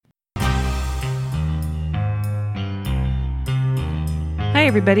Hi,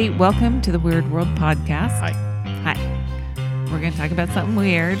 everybody. Welcome to the Weird World Podcast. Hi. Hi. We're going to talk about something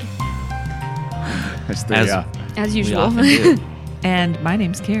weird. As We usual. often do. And my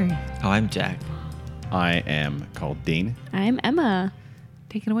name's Carrie. Oh, I'm Jack. I am called Dean. I'm Emma.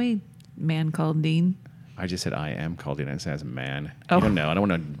 Take it away, man called Dean. I just said I am called Dean. I said as a man. Oh. I don't know. I don't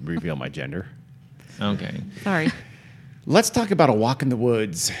want to reveal my gender. Okay. Sorry. Let's talk about a walk in the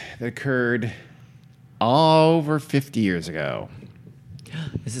woods that occurred over 50 years ago.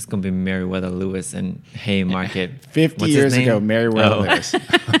 This is going to be Meriwether Lewis and Haymarket. 50 What's his years name? ago, Meriwether Oh. Lewis.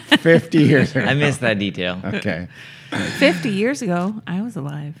 50 years ago. I missed that detail. Okay. 50 years ago, I was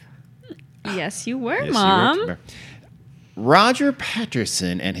alive. Yes, you were, Yes, you Mom. were. Roger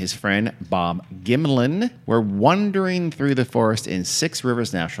Patterson and his friend Bob Gimlin were wandering through the forest in Six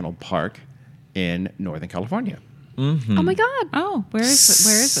Rivers National Park in Northern California. Oh my God. Oh, where is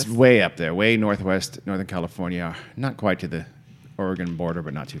this? Way up there, way northwest, Northern California. Not quite to the Oregon border,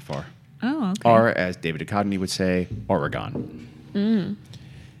 but not too far. Oh, okay. Or, as David Duchovny would say, Oregon.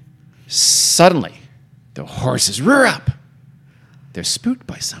 Suddenly, the horses rear up. They're spooked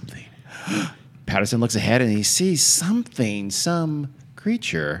by something. Patterson looks ahead and he sees some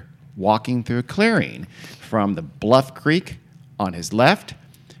creature walking through a clearing from the Bluff Creek on his left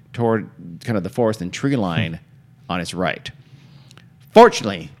toward kind of the forest and tree line on his right.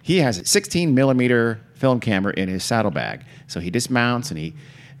 Fortunately, he has a 16 millimeter film camera in his saddlebag. So he dismounts and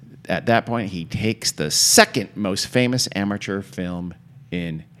at that point, he takes the second most famous amateur film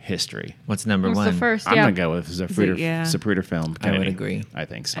in history. What's number What's one? the first? I'm Yeah. going to go with Zapruder, yeah. Zapruder film. I would Kennedy. agree. I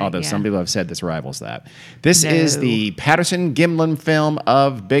think so. Although some yeah. people have said this rivals that. This is No. the Patterson-Gimlin film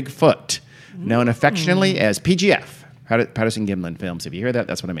of Bigfoot, known affectionately as PGF, Patterson-Gimlin films. If you hear that,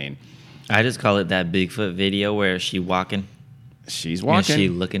 that's what I mean. I just call it that Bigfoot video where she walking. She's And walking. she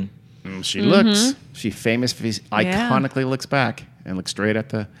looking. She looks. She iconically looks back and looks straight at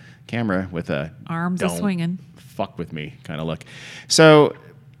the camera with a Arms "Don't a-swinging." fuck with me kind of look. So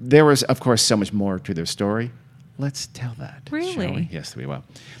there was, of course, so much more to their story. Let's tell that. shall Really? we? Yes, we will.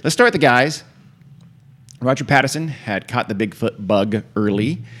 Let's start with the guys. Roger Patterson had caught the Bigfoot bug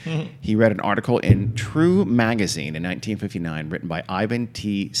early. He read an article in True Magazine in 1959 written by Ivan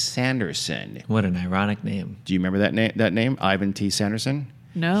T. Sanderson. What an ironic name. Do you remember that name, Ivan T. Sanderson?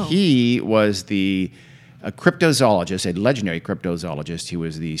 No. He was a cryptozoologist, a legendary cryptozoologist who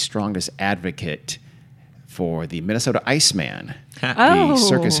was the strongest advocate for the Minnesota Iceman, Oh. the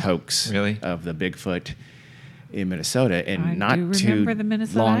circus hoax Really? of the Bigfoot in Minnesota, and I not do too remember the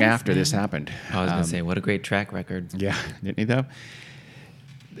Minnesota long after Iceman. this happened. I was going to say, what a great track record. Yeah, didn't he though?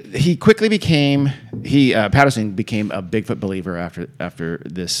 He quickly Patterson became a Bigfoot believer after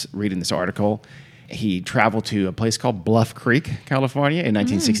reading this article. He traveled to a place called Bluff Creek, California in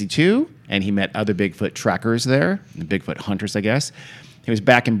 1962, and he met other Bigfoot trackers there, the Bigfoot hunters, I guess. He was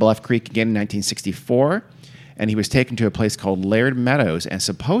back in Bluff Creek again in 1964, and he was taken to a place called Laird Meadows and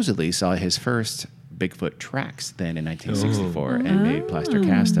supposedly saw his first Bigfoot tracks then in 1964 and made plaster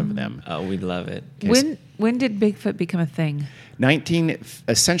cast of them. Oh, we love it. When did Bigfoot become a thing?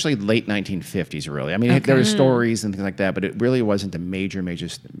 Essentially late 1950s, really. I mean, Okay. there were stories and things like that, but it really wasn't a major.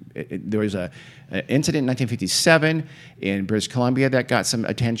 There was an incident in 1957 in British Columbia that got some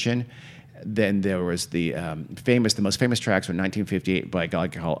attention. Then there was the most famous tracks were 1958 by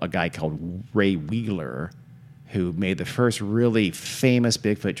a guy called Ray Wheeler, who made the first really famous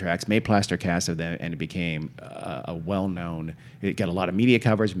Bigfoot tracks, made plaster casts of them, and it became a well-known. It got a lot of media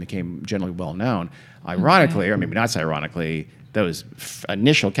coverage and became generally well-known. Ironically, or maybe not so ironically, those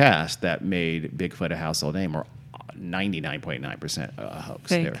initial casts that made Bigfoot a household name were 99.9% a hoax.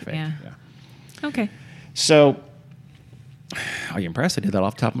 Fake, They were fake. yeah. Okay. So, are you impressed? I did that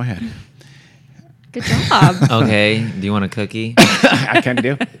off the top of my head. Good job. Okay. Do you want a cookie? I kind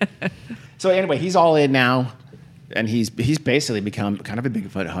of do. So anyway, he's all in now, and he's basically become kind of a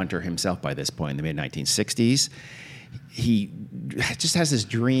Bigfoot hunter himself by this point in the mid-1960s. He just has this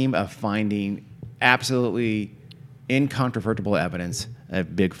dream of finding absolutely incontrovertible evidence of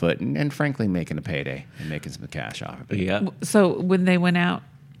Bigfoot and frankly making a payday and making some cash off of it. Yeah. So when they went out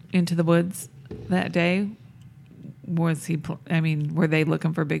into the woods that day, were they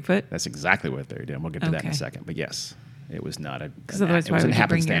looking for Bigfoot? That's exactly what they're doing. We'll get to that in a Okay. second. But yes, it was not Because otherwise, it why wasn't would you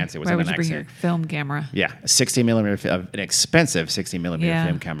bring happenstance. It was why an would you bring your accident. film camera? Yeah, a 60 millimeter, an expensive 60 millimeter Yeah.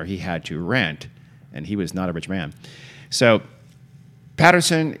 film camera he had to rent, and he was not a rich man. So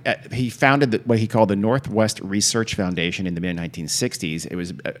Patterson, he founded what he called the Northwest Research Foundation in the mid-1960s. It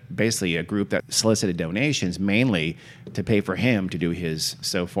was basically a group that solicited donations mainly to pay for him to do his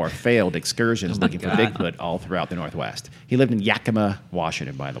so far failed excursions looking for Bigfoot all throughout the Northwest. He lived in Yakima,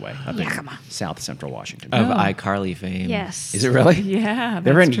 Washington, by the way, up in South Central Washington. Of iCarly fame. Yes. Is it really? Yeah.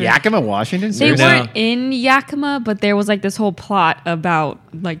 They were in that's true. Yakima, Washington? They Seriously? weren't in Yakima, but there was like this whole plot about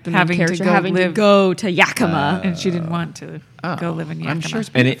like the main Having to character go having to live- go to Yakima. And she didn't want to go live in Yakima. I'm sure it's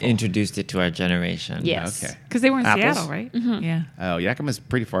And it beautiful. introduced it to our generation. Yes. Okay. Because they were in Apples? Seattle, right? Mm-hmm. Yeah. Oh, Yakima's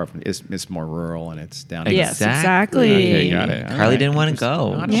pretty far from. It's more rural and it's down. Yes, Exactly. exactly. Okay, got it. All Carly right. didn't want to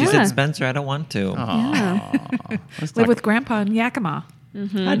go. Interesting. She Yeah. said, Spencer, I don't want to. Yeah. Let's Live talk- with Grandpa in Yakima.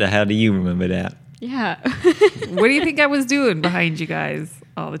 How the hell do you remember that? Yeah. What do you think I was doing behind you guys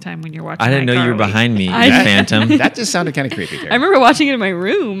all the time when you're watching? I didn't know you were iCarly? behind me, you I- phantom. That just sounded kind of creepy. I remember watching it in my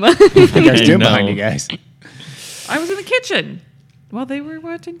room. What you guys I doing know. behind you guys? I was in the kitchen while they were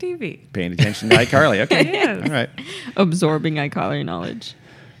watching TV. Paying attention to iCarly. Okay. Yes. All right. Absorbing iCarly knowledge.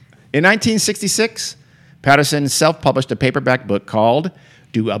 In 1966, Patterson self-published a paperback book called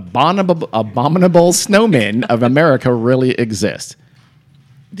 "Do Abominable Snowmen of America Really Exist?"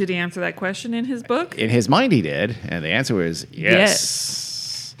 Did he answer that question in his book? In his mind, he did, and the answer was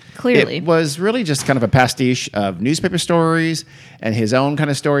yes. Clearly. It was really just kind of a pastiche of newspaper stories and his own kind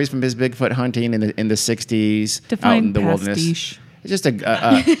of stories from his Bigfoot hunting in the 60s out Define in the wilderness. pastiche. It's just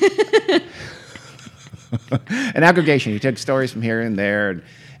an aggregation. He took stories from here and there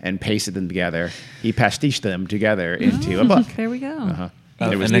and pasted them together. He pastiched them together into a book. There we go. Uh-huh.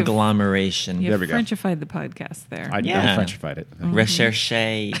 An It was- agglomeration. You There we go. Frenchified the podcast there. I Yeah. Frenchified it. Recherche.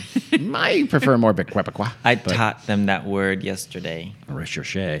 I prefer more Quebecois. I but- taught them that word yesterday.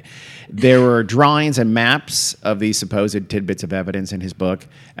 Recherche. There were drawings and maps of these supposed tidbits of evidence in his book,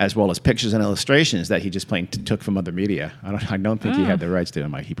 as well as pictures and illustrations that he just plain took from other media. I don't think he had the rights to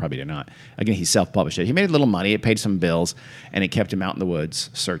them. He probably did not. Again, he self-published it. He made a little money. It paid some bills, and it kept him out in the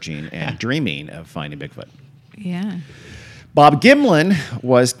woods searching and dreaming of finding Bigfoot. Yeah. Bob Gimlin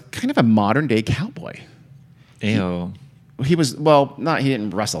was kind of a modern-day cowboy. Ew. He was he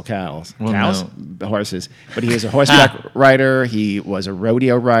didn't rustle cows, Well, horses, but he was a horseback rider. He was a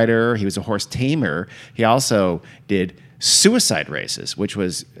rodeo rider. He was a horse tamer. He also did suicide races, which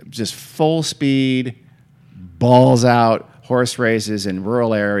was just full speed, balls out horse races in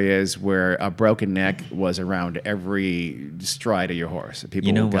rural areas where a broken neck was around every stride of your horse. People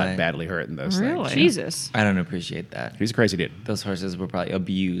You know got what? badly hurt in those Really? things. Jesus. I don't appreciate that. He was a crazy dude. Those horses were probably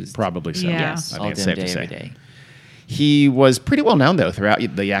abused. Probably so. Yeah. Yes. I all think it's damn safe to day, say. every day. He was pretty well known, though, throughout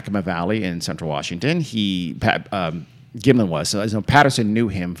the Yakima Valley in central Washington. Gimlin was. So Patterson knew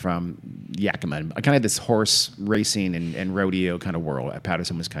him from Yakima, kind of this horse racing and rodeo kind of world.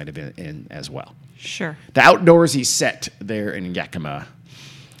 Patterson was kind of in as well. Sure. The outdoorsy set there in Yakima.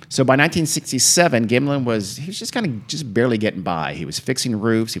 So by 1967, Gimlin was just kind of just barely getting by. He was fixing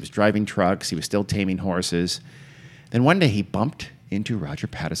roofs. He was driving trucks. He was still taming horses. Then one day he bumped into Roger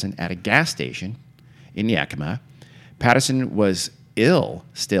Patterson at a gas station in Yakima. Patterson was ill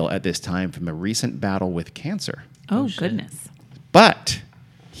still at this time from a recent battle with cancer. Oh, goodness. But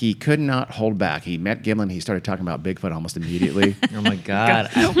he could not hold back. He met Gimlin. He started talking about Bigfoot almost immediately. Oh my God.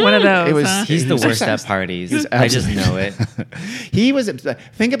 One of those. It was- huh? He's He the was worst at obsessed. parties. He was I just know absolutely- it. He was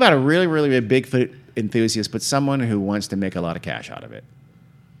think about a really, really big Bigfoot enthusiast, but someone who wants to make a lot of cash out of it.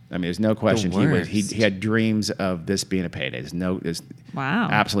 I mean, there's no question. He worst. had dreams of this being a payday. There's Wow.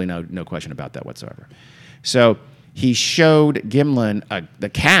 absolutely no question about that whatsoever. So he showed Gimlin the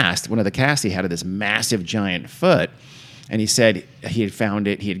cast, one of the casts he had of this massive giant foot, and he said he had found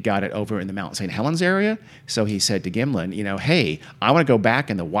it. He had got it over in the Mount St. Helens area. So he said to Gimlin, hey, I want to go back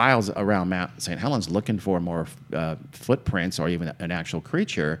in the wilds around Mount St. Helens looking for more footprints or even an actual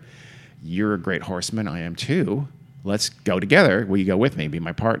creature. You're a great horseman. I am too. Let's go together. Will you go with me? Be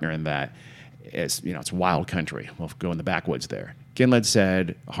my partner in that. It's wild country. We'll go in the backwoods there. Gimlin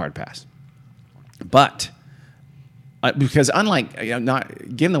said a hard pass. But because unlike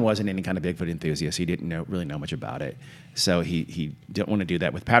Gimlin wasn't any kind of Bigfoot enthusiast, he didn't really know much about it. So he didn't want to do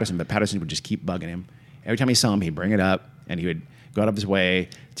that with Patterson. But Patterson would just keep bugging him. Every time he saw him, he'd bring it up, and he would go out of his way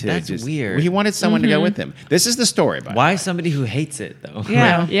to. That's weird. Well, he wanted someone to go with him. This is the story. By the way. Why somebody who hates it, though?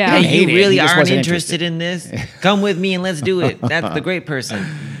 Yeah. Yeah. He Hey, hated you it. really He just aren't wasn't interested in this? Come with me and let's do it. That's the great person.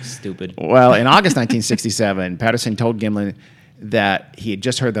 Stupid. Well, in August 1967, Patterson told Gimlin that he had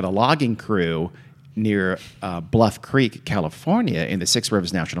just heard that a logging crew near Bluff Creek, California, in the Six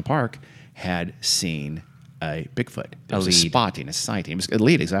Rivers National Park, had seen a Bigfoot. There was a lead. spotting, a sighting. It was a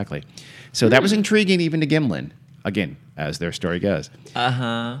lead, exactly. So that was intriguing even to Gimlin. again, as their story goes.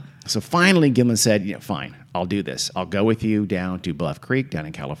 Uh-huh. So finally, Gimlin said, fine, I'll do this. I'll go with you down to Bluff Creek down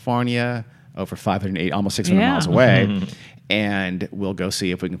in California, over 508, almost 600 Yeah. miles away, and we'll go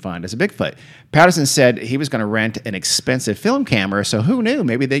see if we can find us a Bigfoot. Patterson said he was going to rent an expensive film camera, so who knew?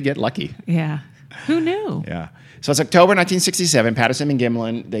 Maybe they'd get lucky. Yeah. Who knew? Yeah. So it's October 1967. Patterson and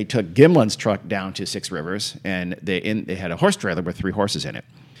Gimlin, they took Gimlin's truck down to Six Rivers, and they had a horse trailer with 3 horses in it.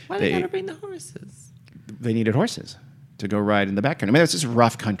 Why they gotta bring the horses? They needed horses to go ride in the backcountry. I mean, it's just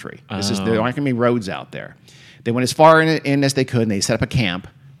rough country. There aren't going to be roads out there. They went as far in as they could, and they set up a camp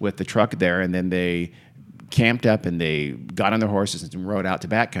with the truck there, and then they camped up and they got on their horses and rode out to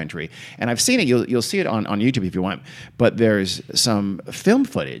backcountry. And I've seen it. You'll see it on YouTube if you want. But there's some film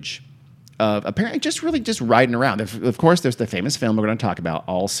footage of apparently just riding around. Of course, there's the famous film we're going to talk about,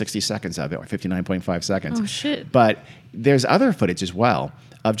 all 60 seconds of it, or 59.5 seconds. Oh, shit. But there's other footage as well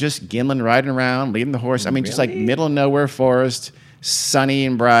of just Gimlin riding around, leading the horse. I mean, just like middle of nowhere forest, sunny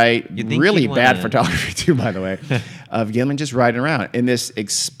and bright, You think really you'd bad wanna- photography too, by the way, of Gimlin just riding around in this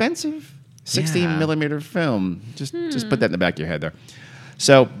expensive 16 millimeter film. Just put that in the back of your head there.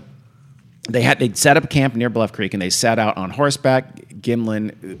 So they'd set up camp near Bluff Creek, and they sat out on horseback.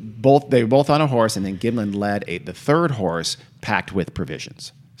 Gimlin, they were both on a horse, and then Gimlin led the third horse packed with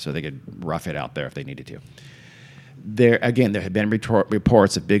provisions, so they could rough it out there if they needed to. There had been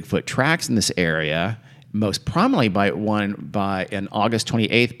reports of Bigfoot tracks in this area, most prominently by on August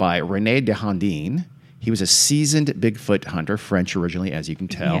 28th by René de Hondine. He was a seasoned Bigfoot hunter, French originally, as you can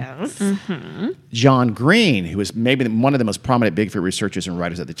tell. Yes. John Green, who was maybe one of the most prominent Bigfoot researchers and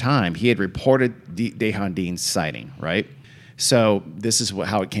writers at the time, he had reported de Hondine's sighting, right? So this is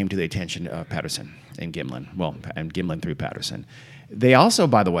how it came to the attention of Patterson and Gimlin. Well, and Gimlin through Patterson. They also,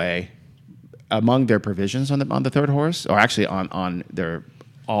 by the way, among their provisions on the third horse, or actually on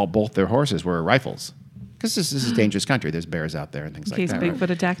both their horses were rifles, because this is a dangerous country. There's bears out there and things In like case that. Bigfoot Right?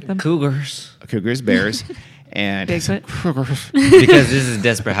 attacked them. Cougars. Cougars, bears, and Bigfoot. Cougars. Because this is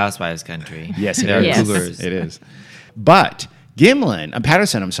Desperate Housewives country. Yes, it There are is. Yes. cougars. It is. But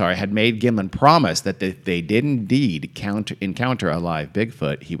Patterson, had made Gimlin promise that if they did indeed encounter a live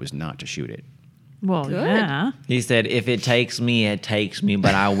Bigfoot, he was not to shoot it. Well, Good. yeah. He said, if it takes me, it takes me,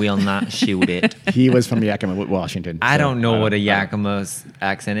 but I will not shoot it. He was from Yakima, Washington. I so don't know what a I Yakima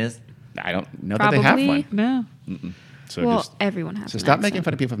accent is. I don't know that they have Probably. one. No. So Well, everyone has so an stop accent. making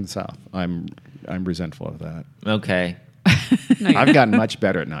fun of people from the South. I'm resentful of that. Okay. No, you're I've gotten much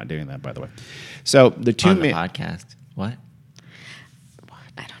better at not doing that, by the way. So the two On the men. podcast. What?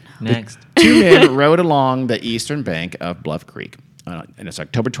 I don't know. Next. Two men rode along the eastern bank of Bluff Creek. And it's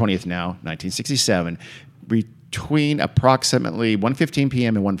October 20th now, 1967. Between approximately 1:15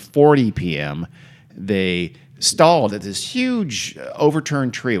 p.m. and 1:40 p.m., they stalled at this huge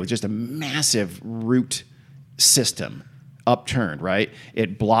overturned tree with just a massive root system upturned, right?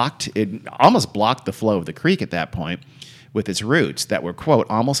 It almost blocked the flow of the creek at that point with its roots that were, quote,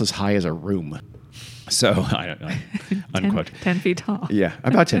 almost as high as a room. So, I don't know, unquote. 10 feet tall. Yeah,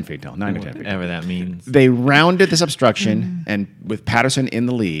 about 10 feet tall, 9 to 10 feet tall. Whatever that means. They rounded this obstruction, and with Patterson in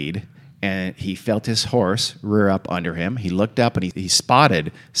the lead, and he felt his horse rear up under him. He looked up and he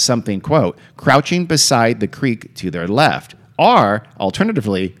spotted something, quote, crouching beside the creek to their left, or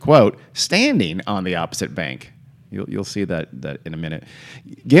alternatively, quote, standing on the opposite bank. You'll see that in a minute.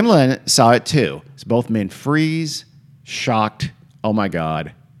 Gimlin saw it too. So both men freeze, shocked. Oh my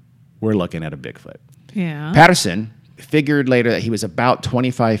God, we're looking at a Bigfoot. Yeah. Patterson figured later that he was about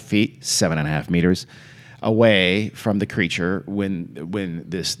 25 feet, 7.5 meters, away from the creature when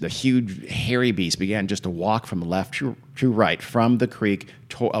the huge hairy beast began just to walk from left to right from the creek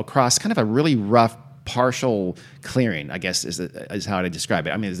across kind of a really rough partial clearing, I guess is how to describe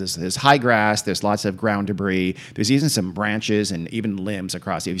it. I mean, there's high grass, there's lots of ground debris, there's even some branches and even limbs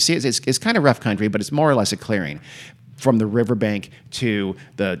across it. You see, it's kind of rough country, but it's more or less a clearing from the riverbank to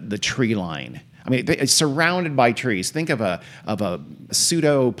the tree line. I mean, it's surrounded by trees. Think of a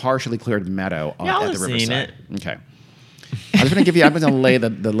pseudo partially cleared meadow Y'all at the have seen riverside. Okay, I'm going to lay the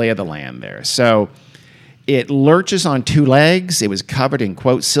lay of the land there. So it lurches on 2 legs. It was covered in,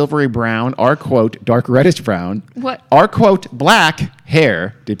 quote, silvery brown, or, quote, dark reddish brown, What? or, quote, black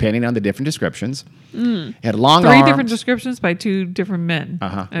hair, depending on the different descriptions. It had long 3 arms. different descriptions by 2 different men.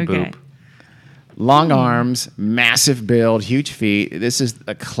 Uh-huh. Okay. Boop. Long arms, massive build, huge feet. This is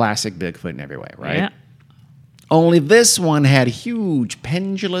a classic Bigfoot in every way, right? Yeah. Only this one had huge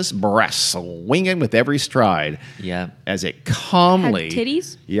pendulous breasts swinging with every stride Yeah. as it calmly... Had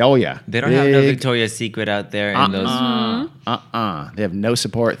titties? Yeah, oh, yeah. They don't have no Big- Victoria's Secret out there and those. They have no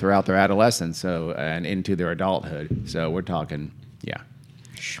support throughout their adolescence and into their adulthood. So we're talking, yeah.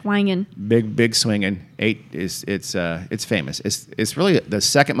 Schwingen. Big swinging. It's famous. It's really the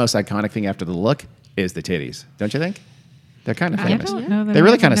second most iconic thing after the look is the titties. Don't you think? They're kind of I famous. don't know that They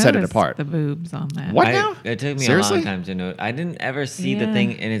really I kind of set it noticed apart. The boobs on that. What now? It took me Seriously? a long time to know. I didn't ever see the Yeah.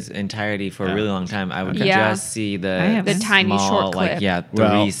 thing in its entirety for a really long time. I would Yeah. just see I the haven't. The tiny small, short clip. like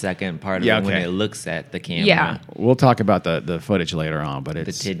Well, 3-second part of yeah, it when okay. it looks at the camera. Yeah. We'll talk about the footage later on, but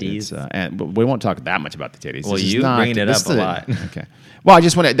it's titties? but we won't talk that much about the titties. Well, This is you bringing it this up a is lot. Okay. Well, I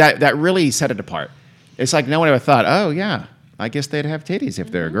just wanted that really set it apart. It's like no one ever thought, oh yeah, I guess they'd have titties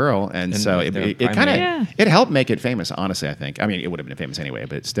if they're a girl, and so if they're it kind of primate. Yeah. it helped make it famous. Honestly, I think. I mean, it would have been famous anyway,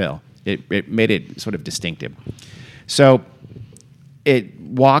 but still, it made it sort of distinctive. So it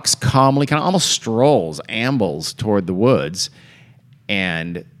walks calmly, kind of almost strolls, ambles toward the woods,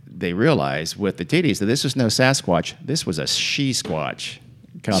 and they realize with the titties that this was no Sasquatch. This was a she-squatch.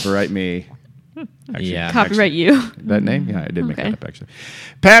 Copyright me. Actually, Yeah. Copyright you. that name? Yeah, I did make Okay. that up actually.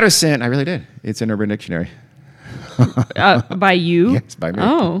 Patterson, I really did. It's in Urban Dictionary. By you? Yes, by me.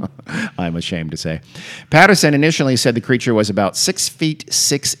 Oh. I'm ashamed to say. Patterson initially said the creature was about 6 feet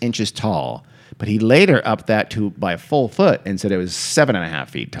 6 inches tall, but he later upped that to by a full foot and said it was 7.5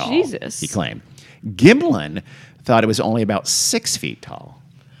 feet tall. Jesus. He claimed. Gimlin thought it was only about 6 feet tall.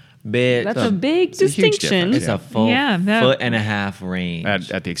 Bit, That's a big it's a huge distinction. difference. it's a full Yeah, that- foot and a half range.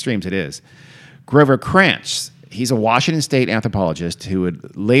 At the extremes, it is. Grover Krantz, he's a Washington State anthropologist who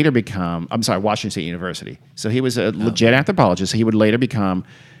would later become, Washington State University. So he was a legit anthropologist. He would later become,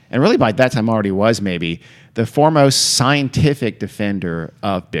 and really by that time already was maybe, the foremost scientific defender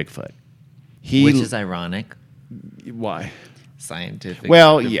of Bigfoot. which is ironic. Why? Scientific.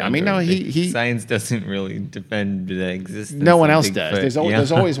 Well, yeah, I mean, no, defender. he- Science doesn't really defend the existence. No one of else Bigfoot. does. Yeah.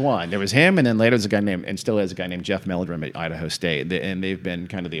 There's always one. There was him, and then later there's a guy named, and still is a guy named Jeff Meldrum at Idaho State. And they've been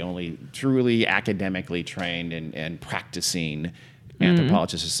kind of the only truly academically trained and practicing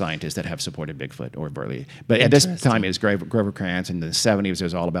anthropologists and scientists that have supported Bigfoot or Burley. But at this time, it was Grover Krantz. In the 70s, it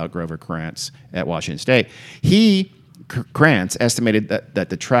was all about Grover Krantz at Washington State. Krantz estimated that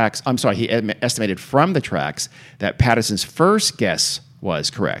the tracks, he estimated from the tracks that Patterson's first guess was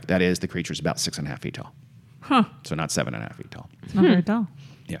correct. That is, the creature's about 6.5 feet tall. Huh. So not 7.5 feet tall. It's not very tall.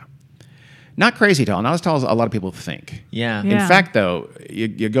 Yeah. Not crazy tall, not as tall as a lot of people think. Yeah. Yeah. In fact, though,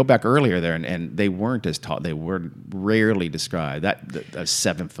 you go back earlier there, and they weren't as tall. They were rarely described. A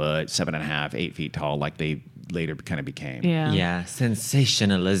 7 foot, 7.5, 8 feet tall, like they later kind of became. Yeah. Yeah.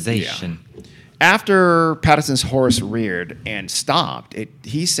 Sensationalization. After Patterson's horse reared and stopped,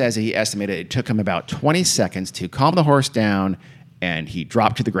 he says he estimated it took him about 20 seconds to calm the horse down, and he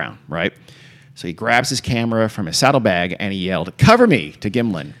dropped to the ground, right? So he grabs his camera from his saddlebag, and he yelled, "Cover me," to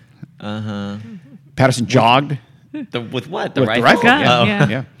Gimlin. Patterson jogged. With what? The With rifle? the rifle, Gun, Oh.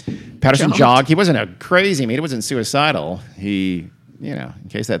 yeah. Patterson jogged. He wasn't a crazy man. He wasn't suicidal. He, in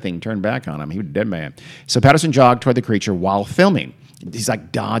case that thing turned back on him, he was a dead man. So Patterson jogged toward the creature while filming. He's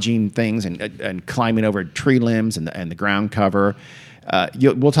like dodging things and climbing over tree limbs and the ground cover.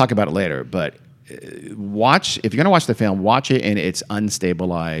 We'll talk about it later, but if you're going to watch the film, watch it in its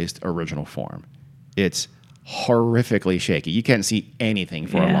unstabilized original form. It's horrifically shaky. You can't see anything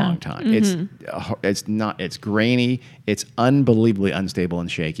for a Yeah. long time. It's grainy. It's unbelievably unstable and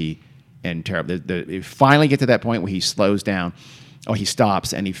shaky and terrible. You finally get to that point where he slows down, or he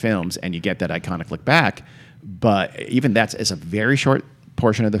stops and he films, and you get that iconic look back. But even it's a very short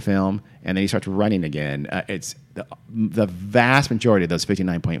portion of the film, and then he starts running again. It's the vast majority of those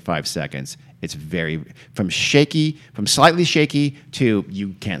 59.5 seconds. It's from slightly shaky to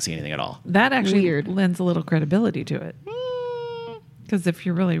you can't see anything at all. That actually Weird. lends a little credibility to it. Because if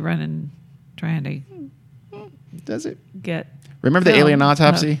you're really running, trying to Does it? get. Remember the film, alien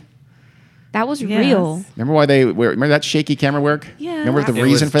autopsy? That was Yes. real. Remember remember that shaky camera work? Yeah. Remember the It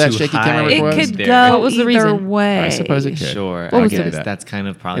reason was for that too shaky high. camera work It was? could There. go What was the either reason? way. I suppose it could. Sure. What I was guess it? that's kind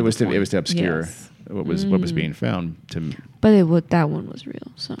of probably It was the to obscure Yes. what was being filmed. But that one was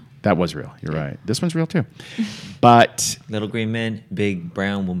real. So That was real. You're right. This one's real too. But Little green man, big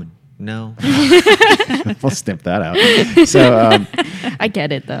brown woman. No. we'll snip that out. So I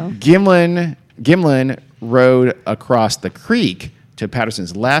get it though. Gimlin rode across the creek to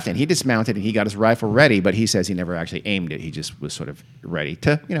Patterson's left, and he dismounted and he got his rifle ready, but he says he never actually aimed it. He just was sort of ready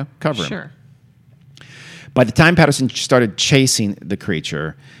to, cover him. Sure. By the time Patterson started chasing the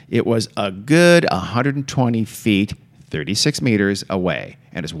creature, it was a good 120 feet, 36 meters away,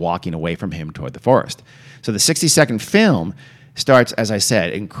 and is walking away from him toward the forest. So the 60-second film starts, as I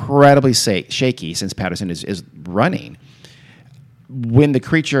said, incredibly shaky since Patterson is running. when the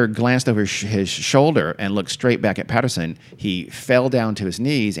creature glanced over his shoulder and looked straight back at Patterson, he fell down to his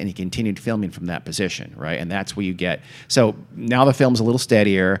knees and he continued filming from that position, right? And that's where you get. So now the film's a little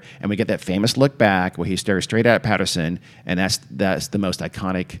steadier, and we get that famous look back where he stares straight at Patterson, and that's the most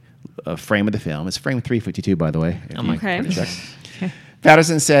iconic frame of the film. It's frame 352, by the way. Oh my Okay.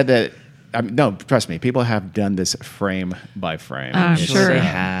 Patterson said that. No, trust me. People have done this frame by frame. I'm It's- sure. They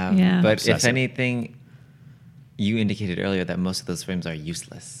have. Yeah. But Obsessive. if anything, you indicated earlier that most of those frames are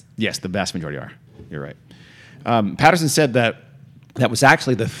useless. Yes, the vast majority are. You're right. Patterson said that was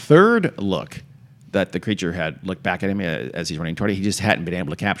actually the third look that the creature had looked back at him as he's running toward it. He just hadn't been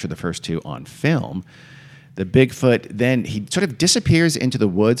able to capture the first two on film. The Bigfoot, then he sort of disappears into the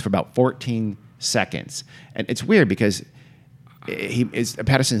woods for about 14 seconds. And it's weird because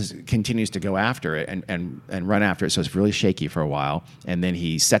Patterson continues to go after it and run after it, so it's really shaky for a while. And then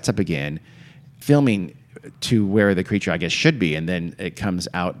he sets up again, filming to where the creature, I guess, should be, and then it comes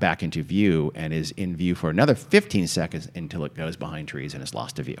out back into view and is in view for another 15 seconds until it goes behind trees and is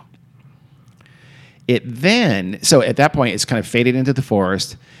lost to view. So at that point, it's kind of faded into the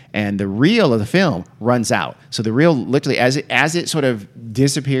forest, and the reel of the film runs out. So the reel, literally, as it sort of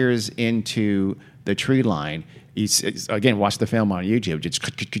disappears into the tree line, again, watch the film on YouTube,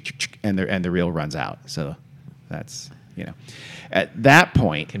 just and the reel runs out. So that's, at that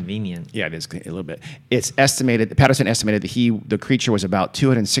point, Convenient. yeah, it is a little bit. It's estimated. Patterson estimated that the creature was about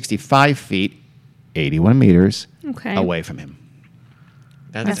 265 feet, 81 meters Okay. away from him.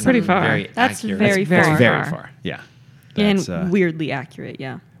 That's pretty far. Very That's accurate. very That's far. Very far. Yeah. And That's, weirdly accurate,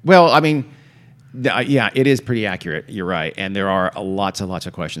 yeah. well, I mean, yeah, it is pretty accurate. You're right, and there are lots and lots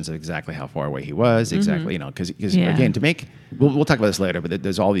of questions of exactly how far away he was. Exactly, because Yeah. again, to make we'll talk about this later, but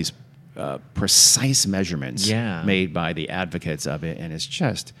there's all these precise measurements Yeah. made by the advocates of it, and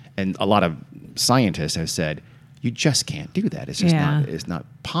and a lot of scientists have said you just can't do that. It's just Yeah. it's not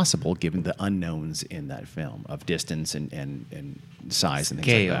possible given the unknowns in that film of distance and size and things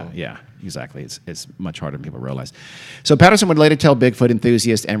like Scale. that. Yeah, exactly. It's much harder than people realize. So Patterson would later tell Bigfoot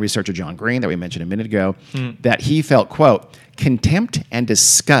enthusiast and researcher John Green, that we mentioned a minute ago, that he felt, quote, contempt and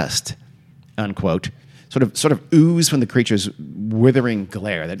disgust, unquote, sort of ooze from the creature's withering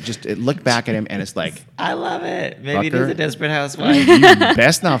glare. That just, it looked back at him and it's like, I love it. Maybe it Fucker. is a Desperate Housewife. you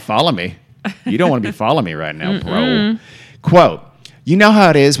best not follow me. You don't want to be following me right now, bro. Quote, you know how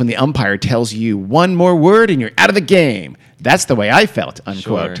it is when the umpire tells you one more word and you're out of the game. That's the way I felt,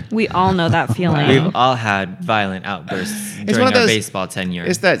 unquote. Sure. We all know that feeling. We've all had violent outbursts during one of our those- baseball tenure.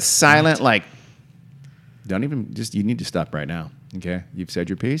 It's that silent, like, don't even, you need to stop right now, okay? You've said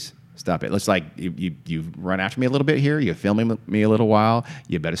your piece. Stop it. It's like you've run after me a little bit here. You're filming me a little while.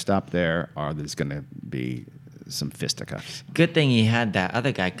 You better stop there, or there's going to be some fisticuffs. Good thing he had that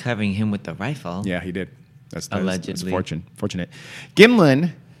other guy covering him with the rifle. Yeah, he did. That's Allegedly. fortunate.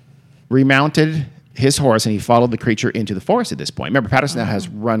 Gimlin remounted his horse and he followed the creature into the forest at this point. Remember, Patterson now has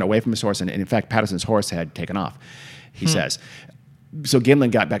run away from his horse, and in fact, Patterson's horse had taken off, he says. So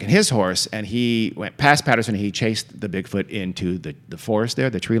Gimlin got back in his horse and he went past Patterson and he chased the Bigfoot into the forest there,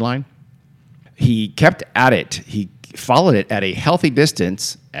 the tree line. He kept at it. He followed it at a healthy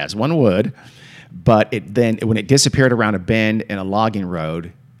distance, as one would, but when it disappeared around a bend in a logging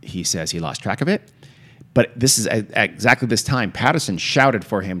road, he says he lost track of it. But this is at exactly this time, Patterson shouted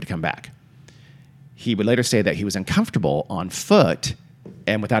for him to come back. He would later say that he was uncomfortable on foot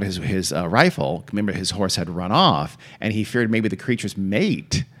and without his rifle. Remember, his horse had run off, and he feared maybe the creature's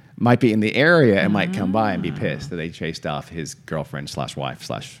mate might be in the area and might come by and be pissed that they chased off his girlfriend / wife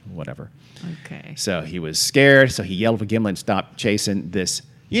 / whatever. Okay. So he was scared, so he yelled for Gimlin, stop chasing this,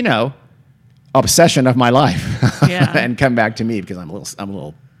 obsession of my life Yeah. and come back to me because I'm a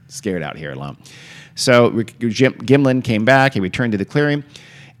little scared out here alone. So Gimlin came back, he returned to the clearing,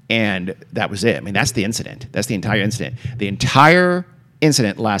 and that was it. I mean, that's the incident. That's the entire incident. The entire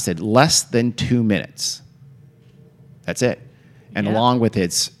incident lasted less than 2 minutes. That's it. And Yeah. along with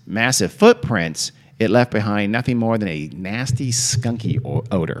its massive footprints, it left behind nothing more than a nasty, skunky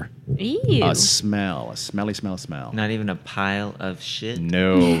odor. Ew. A smelly smell. Not even a pile of shit.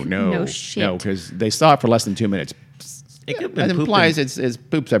 No, No shit. No, because they saw it for less than 2 minutes. It could have That been implies pooping. it's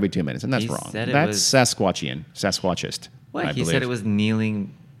poops every 2 minutes, and that's He wrong. said it That's was- Sasquatchist. What? I He believe. said it was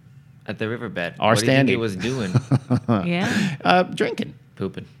kneeling at the riverbed. Or what do you think standing. it was doing? Yeah. Drinking.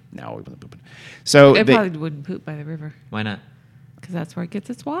 Pooping. No, we wasn't pooping. So It they- probably wouldn't poop by the river Why not? because that's where it gets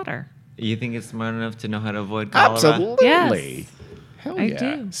its water. You think it's smart enough to know how to avoid cholera? absolutely. Yes. Hell I yeah.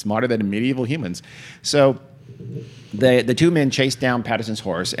 do. Smarter than medieval humans. So the two men chased down Patterson's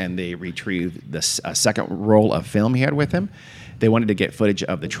horse and they retrieved the second roll of film he had with him. they wanted to get footage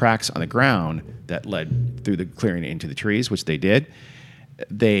of the tracks on the ground that led through the clearing into the trees, which they did.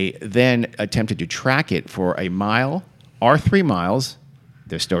 They then attempted to track it for a mile or 3 miles.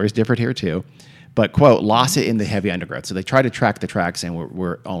 Their stories differed here too. But, quote, lost it in the heavy undergrowth. So they tried to track the tracks and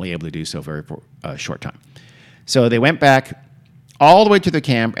were only able to do so for a short time. So they went back all the way to their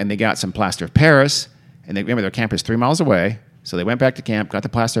camp and they got some plaster of Paris. And they remember their camp is 3 miles away. So they went back to camp, got the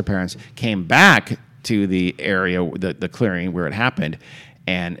plaster of Paris, came back to the area, the clearing where it happened,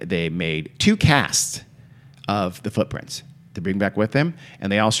 and they made 2 casts of the footprints to bring back with them.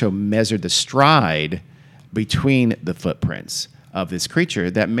 And they also measured the stride between the footprints of this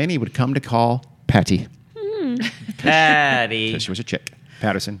creature that many would come to call Patty. Patty. Because she was a chick.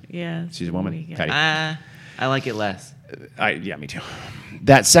 Patterson. Yeah. She's a woman. Yeah. Patty. I like it less. Yeah, me too.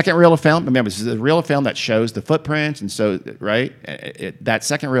 That second reel of film, remember, this is a reel of film that shows the footprints, and so, right? That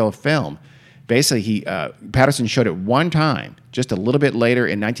second reel of film, basically, Patterson showed it one time, just a little bit later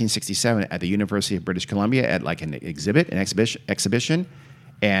in 1967 at the University of British Columbia at like an exhibition,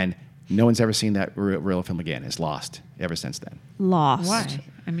 and no one's ever seen that reel of film again. It's lost ever since then. Lost. Why?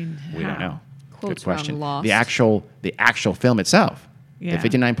 I mean, We don't how? know. Quotes Good question. around lost. The actual film itself, Yeah. the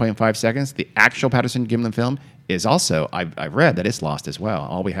 59.5 seconds, the actual Patterson Gimlin film is also, I've read that it's lost as well.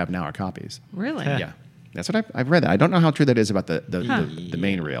 All we have now are copies. Really? Yeah, that's what I've read. That I don't know how true that is about the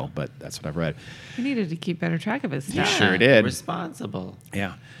main reel, but that's what I've read. He needed to keep better track of his stuff. Sure did. Responsible.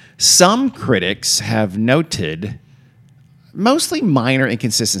 Yeah, some critics have noted mostly minor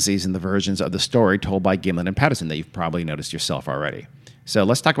inconsistencies in the versions of the story told by Gimlin and Patterson that you've probably noticed yourself already. So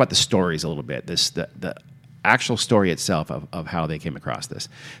let's talk about the stories a little bit. The actual story itself of how they came across this.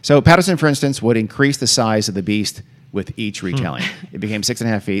 So Patterson, for instance, would increase the size of the beast with each retelling. It became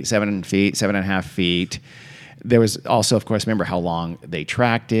 6.5 feet, 7 feet, 7.5 feet. There was also, of course, remember how long they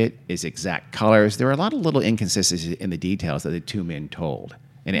tracked it, its exact colors. There were a lot of little inconsistencies in the details that the two men told.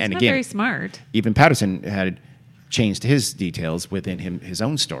 And He's not again, very smart. even Patterson had changed his details within his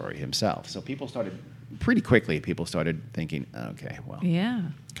own story himself. So people started, pretty quickly, thinking, okay, well, Yeah.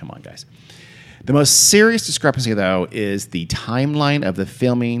 come on, guys. The most serious discrepancy, though, is the timeline of the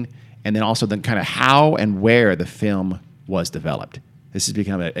filming and then also the kind of how and where the film was developed. This has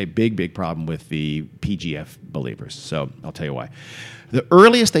become a big, big problem with the PGF believers. So I'll tell you why. The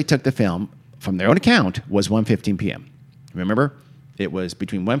earliest they took the film, from their own account, was 1:15 p.m. Remember? It was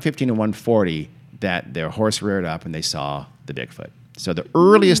between 1:15 and 1:40 that their horse reared up and they saw the Bigfoot. So the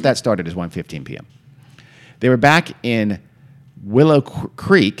earliest that started is 1:15 p.m. They were back in Willow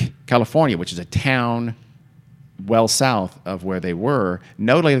Creek, California, which is a town well south of where they were,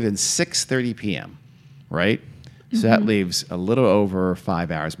 no later than 6:30 p.m., right? So that leaves a little over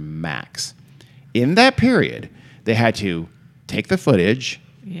 5 hours max. In that period, they had to take the footage.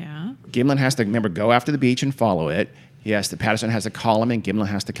 Yeah. Gimlin has to, remember, go after the beach and follow it. Patterson has to call him, and Gimlin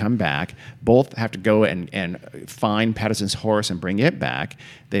has to come back. Both have to go and find Patterson's horse and bring it back.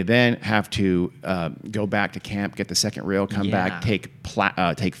 They then have to go back to camp, get the second reel, come back, take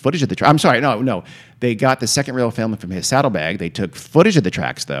footage of the track. I'm sorry, no. They got the second reel film from his saddlebag. They took footage of the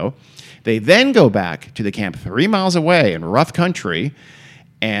tracks, though. They then go back to the camp 3 miles away in rough country,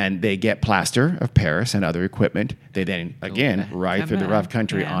 and they get plaster of Paris and other equipment. They then, again, ride Come through the back, rough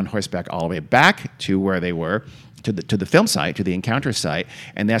country yeah. on horseback all the way back to where they were, to the film site, to the encounter site,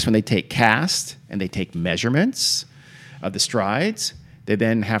 and that's when they take casts and they take measurements of the strides. They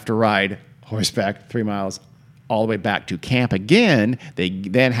then have to ride horseback 3 miles all the way back to camp again. They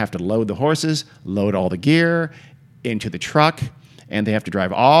then have to load the horses, load all the gear into the truck, and they have to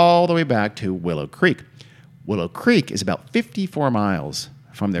drive all the way back to Willow Creek. Willow Creek is about 54 miles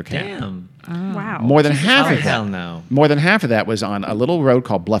from their camp. Damn. Wow. More than half Oh, of hell that. no. More than half of that was on a little road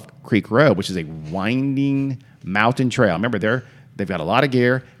called Bluff Creek Road, which is a winding mountain trail. Remember, they've got a lot of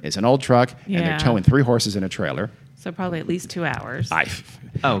gear. It's an old truck, and they're Yeah. towing 3 horses in a trailer. So probably at least 2 hours.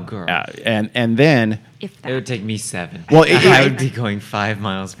 Oh, girl. And then If It would take me 7. Well, I would be going 5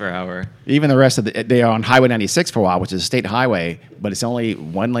 miles per hour. even the rest of they are on Highway 96 for a while, which is a state highway, but it's only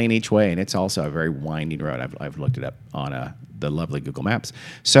 1 lane each way, and it's also a very winding road. I've looked it up on the lovely Google Maps.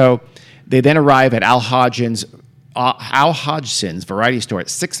 So they then arrive at Al Hodgson's Variety Store at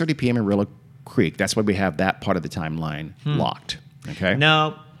 6:30 p.m. in Willow Creek. That's why we have that part of the timeline locked. Okay.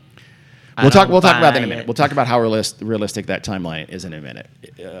 No. We'll talk about that in a buy minute. it. We'll talk about how realistic that timeline is in a minute.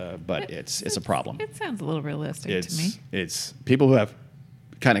 But it's a problem. It sounds a little realistic to me. It's people who have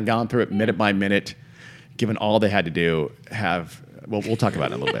kind of gone through it minute by minute, given all they had to do, we'll talk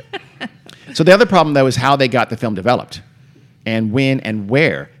about it in a little bit. So the other problem, though, is how they got the film developed and when and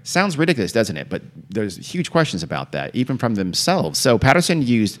where. Sounds ridiculous, doesn't it? But there's huge questions about that, even from themselves. So Patterson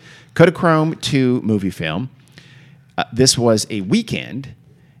used Kodachrome 2 movie film. This was a weekend,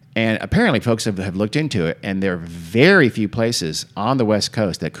 and apparently folks have looked into it, and there are very few places on the West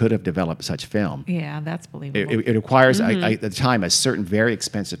Coast that could have developed such film. Yeah, that's believable. It requires, at the time, a certain very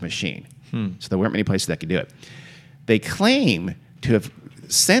expensive machine. So there weren't many places that could do it. They claim to have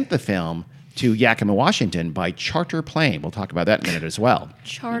sent the film to Yakima, Washington by charter plane. We'll talk about that in a minute as well.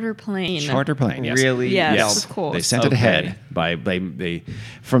 Charter plane. Charter plane, yes. Really? Yes, of course. They sent it Okay. ahead.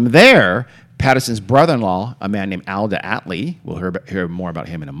 From there, Patterson's brother-in-law, a man named Alda Atlee, we'll hear more about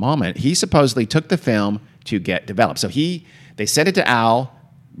him in a moment, he supposedly took the film to get developed. So they sent it to Al,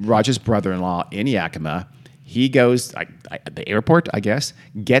 Roger's brother-in-law in Yakima. He goes at the airport, I guess,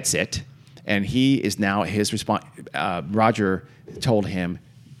 gets it, and he is now his response. Roger told him,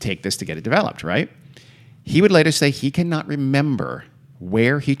 take this to get it developed, right? He would later say he cannot remember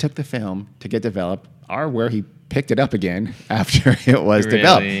where he took the film to get developed or where he picked it up again after it was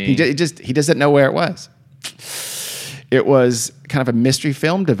developed. He doesn't know where it was. It was kind of a mystery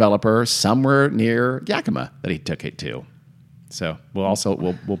film developer somewhere near Yakima that he took it to. So we'll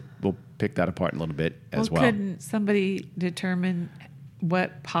pick that apart in a little bit as well. Couldn't somebody determine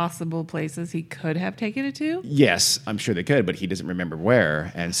what possible places he could have taken it to? Yes, I'm sure they could, but he doesn't remember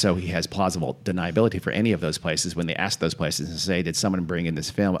where. And so he has plausible deniability for any of those places when they ask those places and say, did someone bring in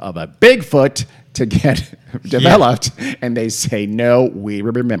this film of a Bigfoot to get developed? And they say, no, we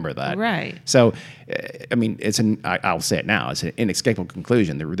remember that. Right. So, I mean, I'll say it now, it's an inescapable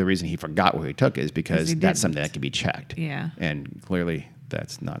conclusion. The reason he forgot where he took it is because he that's didn't. something that can be checked. Yeah. And clearly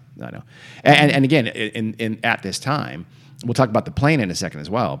that's not, I know. And again, at this time, we'll talk about the plane in a second as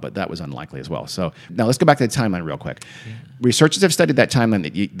well, but that was unlikely as well. So now let's go back to the timeline real quick. Yeah. Researchers have studied that timeline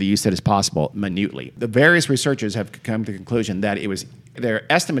that you said is possible minutely. The various researchers have come to the conclusion that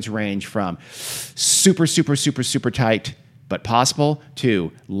their estimates range from super, super, super, super tight but possible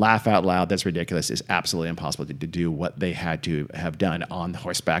to laugh out loud, that's ridiculous, it's absolutely impossible to do what they had to have done on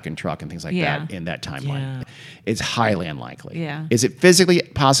horseback and truck and things like that in that timeline. Yeah. It's highly unlikely. Yeah. Is it physically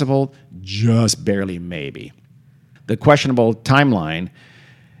possible? Just barely, maybe. The questionable timeline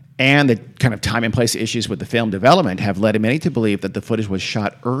and the kind of time and place issues with the film development have led many to believe that the footage was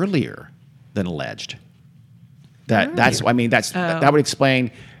shot earlier than alleged. That would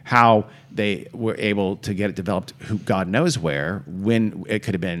explain how they were able to get it developed, who God knows where, when it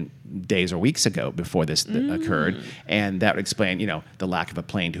could have been days or weeks ago before this occurred, and that would explain, the lack of a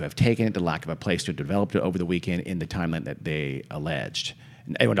plane to have taken it, the lack of a place to develop it over the weekend in the timeline that they alleged.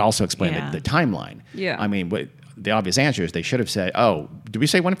 It would also explain the timeline. Yeah. I mean, the obvious answer is they should have said, "Oh, did we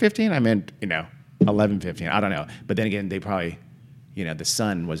say 1:15? I meant 11:15. I don't know." But then again, they probably, the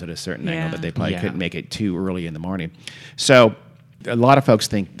sun was at a certain angle that they probably couldn't make it too early in the morning. So a lot of folks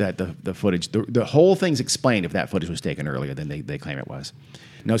think that the footage, the whole thing's explained if that footage was taken earlier than they claim it was.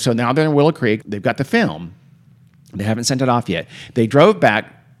 No, so now they're in Willow Creek. They've got the film. They haven't sent it off yet. They drove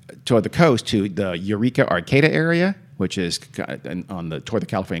back toward the coast to the Eureka Arcata area, which is toward the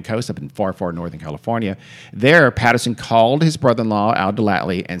California coast up in far, far northern California. There, Patterson called his brother-in-law, Alda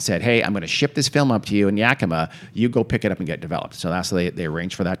Atlee, and said, hey, I'm going to ship this film up to you in Yakima. You go pick it up and get it developed. So that's how they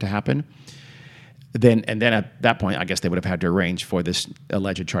arranged for that to happen. Then at that point, I guess they would have had to arrange for this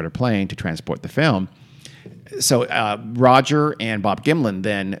alleged charter plane to transport the film. So Roger and Bob Gimlin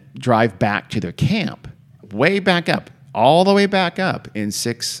then drive back to their camp, way back up, all the way back up in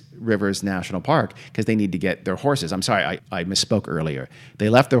Six Rivers National Park, because they need to get their horses. I'm sorry, I misspoke earlier. They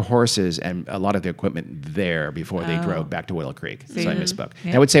left their horses and a lot of their equipment there before they drove back to Willow Creek. So I misspoke.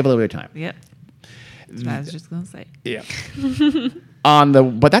 Yep. That would save a little bit of time. Yep. That's what I was just going to say. Yeah.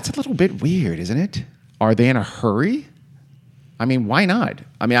 But that's a little bit weird, isn't it? Are they in a hurry? I mean, why not?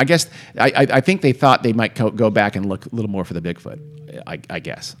 I mean, I guess I think they thought they might go back and look a little more for the Bigfoot. I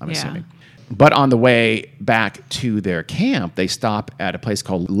guess I'm assuming. But on the way back to their camp, they stop at a place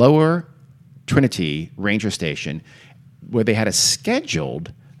called Lower Trinity Ranger Station, where they had a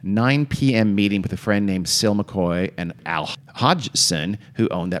scheduled 9 p.m. meeting with a friend named Sil McCoy and Al Hodgson, who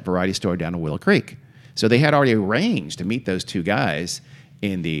owned that variety store down in Willow Creek. So they had already arranged to meet those two guys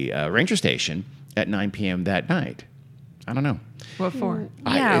in the ranger station at 9 p.m. that night. I don't know. What for?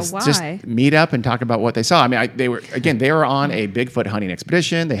 Yeah, It's why? just meet up and talk about what they saw. I mean, they were on a Bigfoot hunting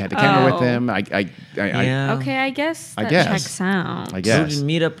expedition. They had the camera with them. Yeah. Okay, I guess I that guess. checks out. I So guess. just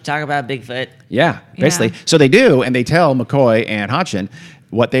meet up, talk about Bigfoot. Yeah, basically. Yeah. So they do, and they tell McCoy and Hodgson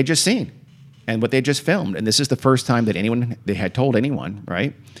what they just seen and what they just filmed. And this is the first time that they had told anyone,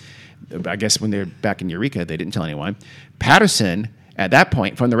 right? I guess when they're back in Eureka, they didn't tell anyone. Patterson, at that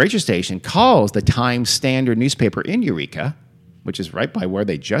point, from the ranger station, calls the Times Standard newspaper in Eureka, which is right by where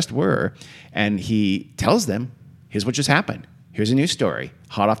they just were, and he tells them, here's what just happened. Here's a news story,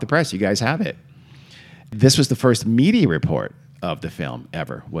 hot off the press. You guys have it. This was the first media report of the film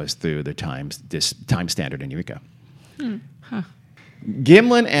ever, was through the this Time Standard in Eureka.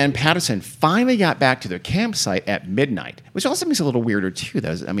 Gimlin and Patterson finally got back to their campsite at midnight, which also makes it a little weirder too.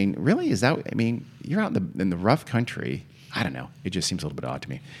 I mean, really, is that? I mean, you're out in the rough country. I don't know. It just seems a little bit odd to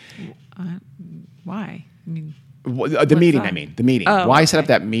me. Why? I mean, The meeting. that? I mean, the meeting. Oh, Why set up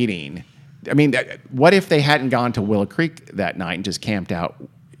okay. that meeting? I mean, what if they hadn't gone to Willow Creek that night and just camped out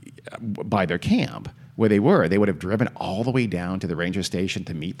by their camp where they were? They would have driven all the way down to the ranger station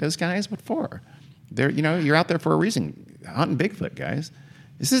to meet those guys. What for? You're out there for a reason, hunting Bigfoot, guys.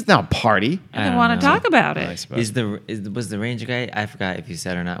 This is not a party. I don't want to know. talk about I it. suppose. Was the ranger guy? I forgot if you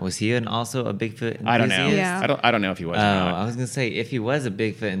said or not. Was he also a Bigfoot enthusiast? I don't know. Yeah. I don't know if he was. Oh, or not. I was gonna say if he was a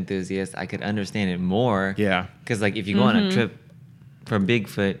Bigfoot enthusiast, I could understand it more. Yeah. Because like if you go on a trip for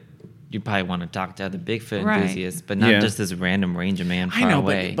Bigfoot, you probably want to talk to other Bigfoot Right. enthusiasts, but not Yeah. just this random ranger man I far know,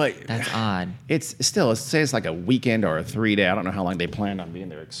 away. but That's odd. It's still, let's say it's like a weekend or a 3-day. I don't know how long they planned on being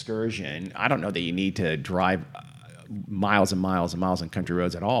their excursion. I don't know that you need to drive miles and miles and miles on country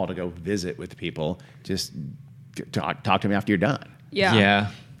roads at all to go visit with people. Just talk to them after you're done. Yeah.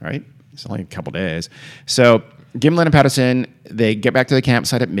 Right? It's only a couple days. So Gimlin and Patterson, they get back to the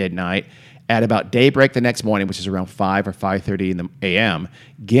campsite at midnight. At about daybreak the next morning, which is around 5 or 5:30 in the a.m.,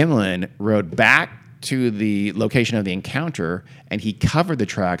 Gimlin rode back to the location of the encounter, and he covered the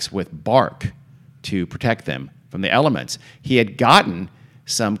tracks with bark to protect them from the elements. He had gotten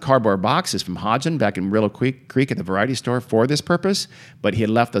some cardboard boxes from Hodgson back in Willow Creek at the variety store for this purpose, but he had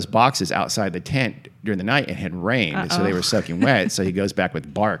left those boxes outside the tent during the night and had rained, and so they were soaking wet, so he goes back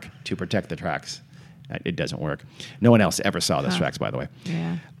with bark to protect the tracks. It doesn't work. No one else ever saw those tracks, by the way.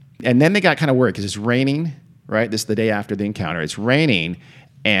 Yeah. And then they got kind of worried because it's raining, right? This is the day after the encounter. It's raining,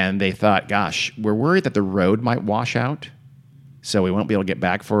 and they thought, gosh, we're worried that the road might wash out, so we won't be able to get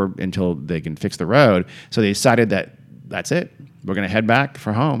back until they can fix the road. So they decided that that's it. We're going to head back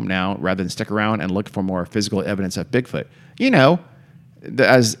for home now rather than stick around and look for more physical evidence of Bigfoot.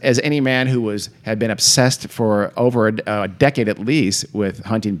 As any man who had been obsessed for over a decade at least with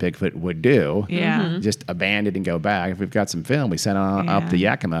hunting Bigfoot would do, Yeah. just abandon and go back. If we've got some film, we sent on up Yeah. the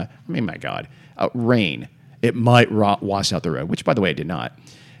Yakima. I mean, my God, rain. It might wash out the road, which, by the way, it did not.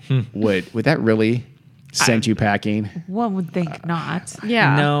 Would that really send you packing? One would think not.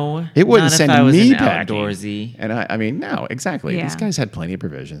 Yeah. No, It wouldn't not send if I was me an packing. outdoorsy. And I mean, no, exactly. Yeah. These guys had plenty of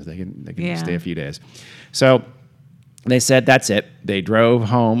provisions. They can Yeah. stay a few days. So they said that's it. They drove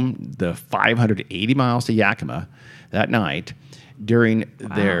home the 580 miles to Yakima that night. During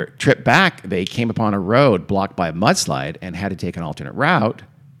their trip back, they came upon a road blocked by a mudslide and had to take an alternate route,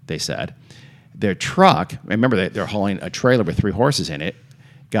 they said. Their truck, remember they're hauling a trailer with 3 horses in it,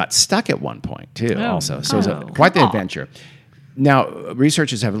 got stuck at one point too also. So it was quite the adventure. Now,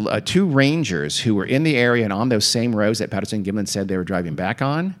 researchers have 2 rangers who were in the area and on those same roads that Patterson and Gimlin said they were driving back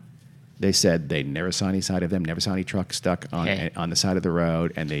on. They said they never saw any side of them, never saw any truck stuck on the side of the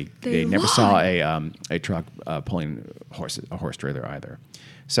road, and they never saw a truck pulling a horse trailer either.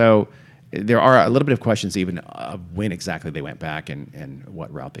 So there are a little bit of questions even of when exactly they went back and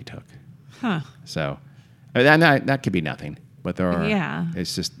what route they took. Huh. So and that could be nothing, but there are. Yeah.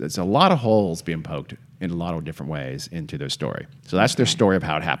 It's a lot of holes being poked in a lot of different ways into their story. So that's their story of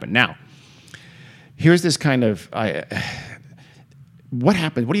how it happened. Now, here's this kind of what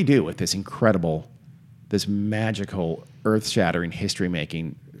happened? What do you do with this incredible, this magical, earth-shattering,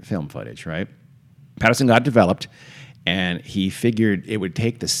 history-making film footage? Right? Patterson got developed, and he figured it would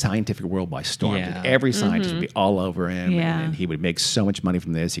take the scientific world by storm. Yeah. That every scientist would be all over him, Yeah. and he would make so much money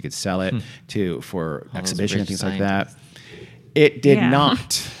from this. He could sell it for All those exhibition and rich things like that. scientists. It did Yeah.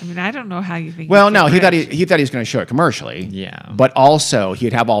 not. I mean, I don't know how you think. Well, you no, could he thought rich. he was going to show it commercially. Yeah. But also,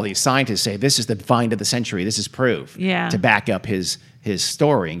 he'd have all these scientists say, "This is the find of the century. This is proof." Yeah. To back up his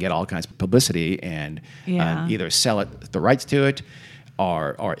story and get all kinds of publicity and Yeah. either sell it the rights to it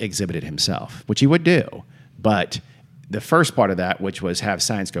or exhibit it himself, which he would do. But the first part of that, which was have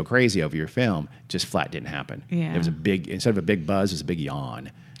science go crazy over your film, just flat didn't happen. Yeah. There was instead of a big buzz, it was a big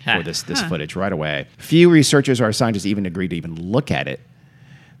yawn Ha. for this footage right away. Few researchers or scientists even agreed to even look at it.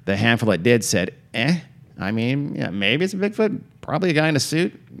 The handful that did said, I mean, yeah, maybe it's a Bigfoot, probably a guy in a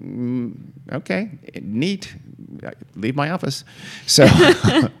suit. Okay, neat. Leave my office. So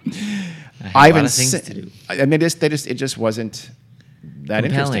a lot of things to do. I mean, it just wasn't that Compelling,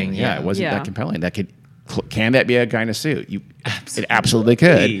 interesting. Yeah, yeah. it wasn't Yeah. that compelling. Can that be a guy in a suit? It absolutely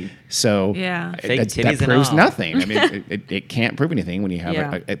could. So Yeah. Fake that titties and proves all. nothing. I mean, it can't prove anything when you have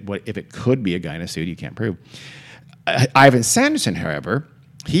Yeah. if it could be a guy in a suit, you can't prove. Ivan Sanderson, however,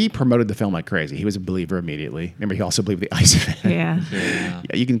 He promoted the film like crazy. He was a believer immediately. Remember, he also believed the ice event. Yeah. Yeah.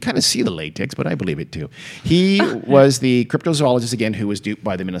 Yeah, you can kind of see the latex, but I believe it too. He was the cryptozoologist again who was duped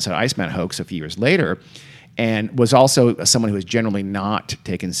by the Minnesota Iceman hoax a few years later, and was also someone who was generally not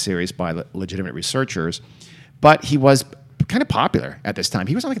taken serious by legitimate researchers. But he was kind of popular at this time.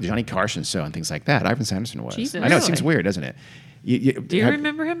 He was on like the Johnny Carson show and things like that. Ivan Sanderson was. Jesus. I know it Really? seems weird, doesn't it? Do you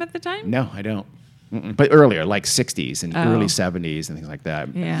remember him at the time? No, I don't. But earlier, like 60s and Oh. early 70s and things like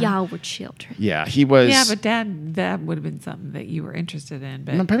that. Yeah. Y'all were children. Yeah, he was. Yeah, but that would have been something that you were interested in.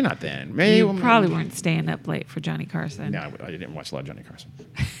 But No, probably not then. Maybe you probably weren't staying up late for Johnny Carson. No, I didn't watch a lot of Johnny Carson.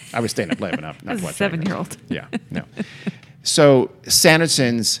 I was staying up late enough not As to a watch Johnny 7-year-old. Carson. Yeah, no. So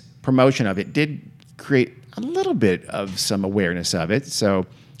Sanderson's promotion of it did create a little bit of some awareness of it. So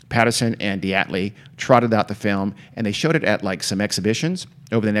Patterson and Diatley trotted out the film, and they showed it at like some exhibitions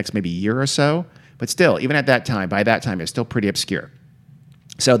over the next maybe year or so. But still, even at that time, by that time, it was still pretty obscure.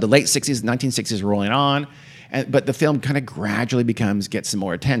 So the late 60s, 1960s rolling on, but the film kind of gradually gets some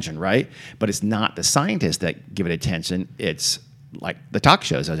more attention, right? But it's not the scientists that give it attention. It's like the talk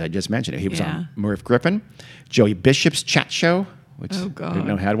shows, as I just mentioned. He was Yeah. on Merv Griffin, Joey Bishop's Chat Show, which Oh, I God. didn't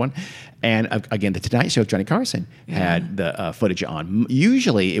know had one. And again, the Tonight Show, Johnny Carson had the footage on.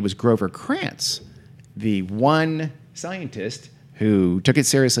 Usually it was Grover Krantz, the one scientist who took it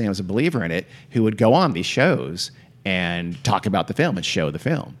seriously and was a believer in it, who would go on these shows and talk about the film and show the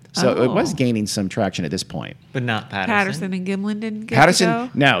film. So it was Oh. gaining some traction at this point. But not Patterson. Patterson and Gimlin didn't get Patterson, to go?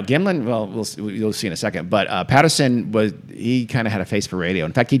 no, Gimlin. Well, you'll see in a second. But Patterson he kind of had a face for radio.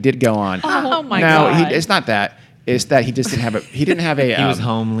 In fact, he did go on. Oh, my no, God. it's not that. It's that he just didn't have a. He didn't have a. He was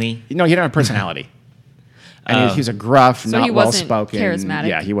homely. No, he didn't have a personality. And he was a gruff, So not he well wasn't spoken. charismatic?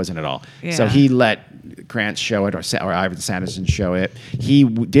 Yeah, he wasn't at all. So Yeah. he let Krantz show it, or Ivan Sanderson show it. He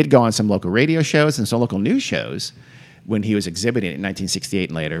did go on some local radio shows and some local news shows when he was exhibiting it in 1968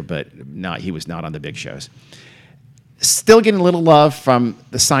 and later, but he was not on the big shows. Still getting a little love from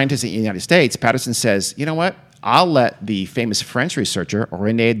the scientists in the United States. Patterson says, you know what? I'll let the famous French researcher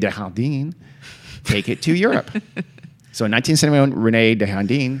René Desjardins take it to Europe. So in 1971, René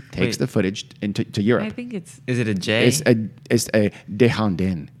Desjardins takes Wait. the footage to Europe. I think it's. Is it a J? It's a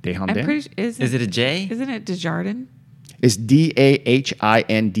Desjardins. I'm Desjardins. pretty sure. Is Is it a J? Isn't it Desjardins? It's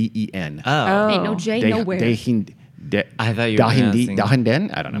Dahindien. Oh. Ain't no J nowhere. I thought you were pronouncing-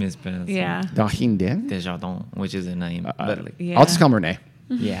 Dahindien? I don't know. Mispronouncing. Yeah. Dahindien? Desjardins, which is a name. but Yeah. I'll just call him René.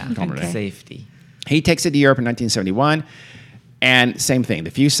 yeah, Okay. safety. He takes it to Europe in 1971. And same thing. The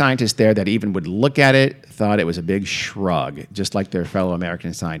few scientists there that even would look at it thought it was a big shrug. Just like their fellow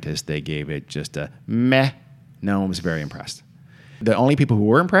American scientists, they gave it just a meh. No one was very impressed. The only people who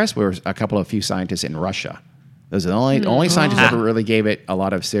were impressed were a couple of few scientists in Russia. Those are the only scientists that ever really gave it a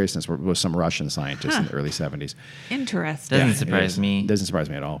lot of seriousness was some Russian scientists in the early 70s. Interesting. Doesn't Yeah, surprise me. Doesn't surprise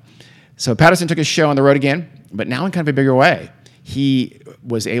me at all. So Patterson took his show on the road again, but now in kind of a bigger way. He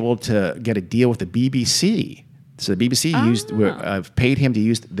was able to get a deal with the BBC. So the BBC paid him to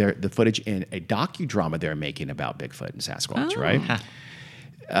use the footage in a docudrama they're making about Bigfoot and Sasquatch, right?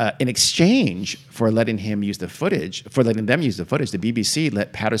 In exchange for letting them use the footage, the BBC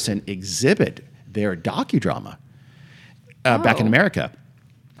let Patterson exhibit their docudrama back in America.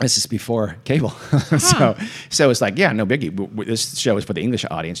 This is before cable. So it's like, yeah, no biggie. This show is for the English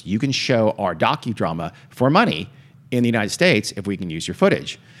audience. You can show our docudrama for money in the United States if we can use your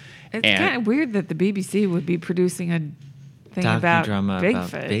footage. It's kind of weird that the BBC would be producing a thing about Docudrama Bigfoot.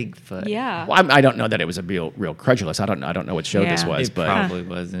 about Bigfoot. Yeah. Well, I don't know that it was a real credulous. I don't know what show this Yeah. was, It but probably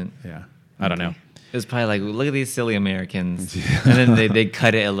wasn't. yeah, I don't know. It was probably like, look at these silly Americans. And then they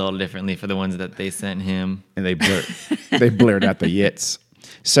cut it a little differently for the ones that they sent him. And they blurred out the yits.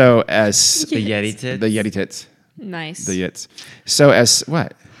 So as The Yeti tits. the Yeti tits, Nice. the yits. So as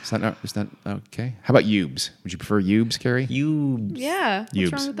what? Is that okay? How about Ubes? Would you prefer Ubes, Carrie? You. Yeah. What's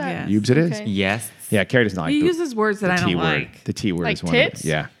Ubes. wrong with that? Yeah. Ubes it is? Okay. Yes. Yeah, Carrie doesn't like He the, uses words that I the don't T word. like. The T word Like is one of tits? them.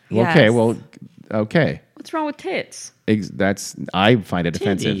 Yeah. Yes. Okay. Well, okay. What's wrong with tits? I find it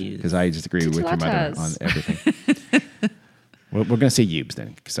offensive Titties. because I just agree with your mother on Titilatas. everything. We're going to say Ubes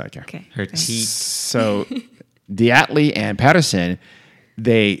then, because I care. Okay. Her teeth. So Diatley and Patterson,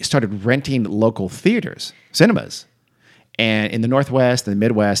 they started renting local theaters, cinemas, and in the Northwest and the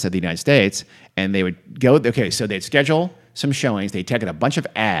Midwest of the United States, and they would go. Okay, so they'd schedule some showings. They'd take in a bunch of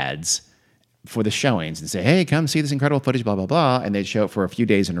ads for the showings and say, "Hey, come see this incredible footage," blah blah blah, and they'd show it for a few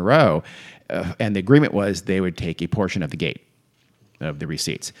days in a row. And the agreement was they would take a portion of the gate of the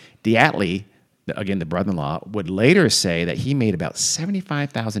receipts. Diatley, again, the brother-in-law, would later say that he made about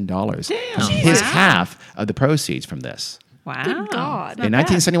 $75,000 from his Wow. half of the proceeds from this. Wow. Good God. Not In bad.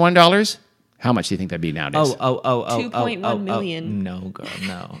 1971 dollars, How much do you think that'd be nowadays? 2.1 million. No, girl,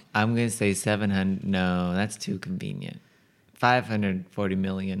 no. I'm gonna say 700. No, that's too convenient. 540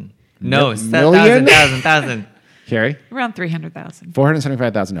 million. No, Million? thousand. Carrie? Around 300,000.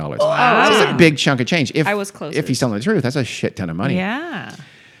 $475,000. That's a big chunk of change. If, I was closest. If he's telling the truth, that's a shit ton of money. Yeah.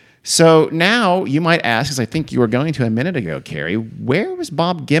 So now you might ask, as I think you were going to a minute ago, Carrie, where was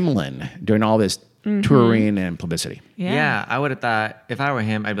Bob Gimlin during all this touring and publicity? Yeah. I would have thought if I were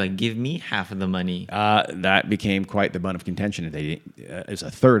him, I'd be like, give me half of the money. That became quite the bone of contention. It was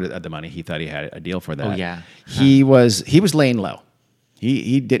a third of the money. He thought he had a deal for that. Oh, yeah. He was laying low.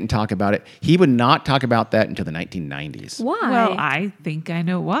 He didn't talk about it. He would not talk about that until the 1990s. Why? Well, I think I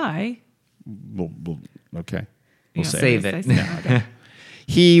know why. Okay. You know, save I it. say no, okay.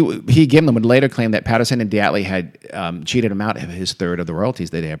 He Gimlin would later claim that Patterson and Diatley had cheated him out of his third of the royalties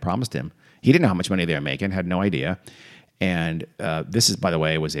that they had promised him. He didn't know how much money they were making, had no idea. And this is, by the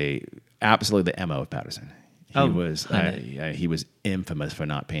way, was absolutely the MO of Patterson. He was infamous for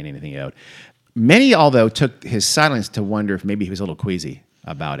not paying anything out. Many, although, took his silence to wonder if maybe he was a little queasy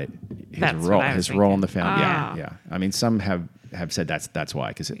about it. That's what I was His role in the thinking. film. Ah. Yeah. I mean, some have said that's why,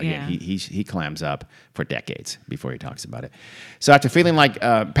 because again, Yeah. he clams up for decades before he talks about it. So after feeling like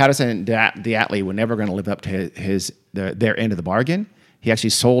Patterson and Diatley were never going to live up to their end of the bargain, he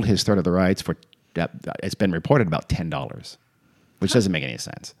actually sold his third of the rights for it's been reported about $10, which doesn't make any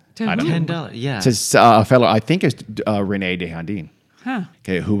sense. To I don't who? know. $10. Yeah. It says a fellow, I think it's Rene Desjardins, Huh.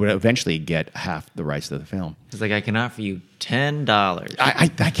 okay, who would eventually get half the rights to the film. It's like I can offer you $10. I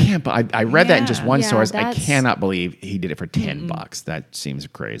can't. I read that in just one Yeah, source. I that's- cannot believe he did it for $10. That seems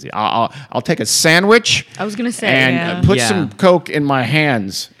crazy. I'll take a sandwich. I was gonna say, and yeah. put Yeah. some Coke in my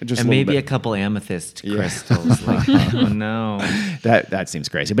hands. Just And a maybe a little couple amethyst crystals. Like, oh no. bit. That seems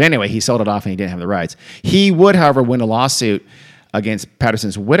crazy. But anyway, he sold it off and he didn't have the rights. He would, however, win a lawsuit against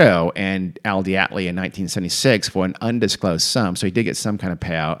Patterson's widow and Al Diatley in 1976 for an undisclosed sum. So he did get some kind of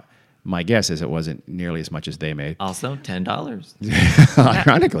payout. My guess is it wasn't nearly as much as they made. Also, $10.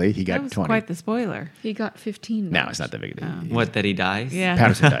 Ironically, he That got was 20. quite the spoiler. he got 15. No, it's not that big a deal. What, that he dies? Yeah.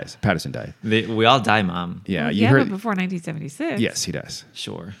 Patterson dies. Patterson died. We all die, Mom. Yeah, Well, you yeah, heard. but before 1976. Yes, he does.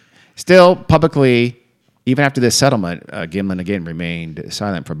 Sure. Still, publicly, even after this settlement, Gimlin again remained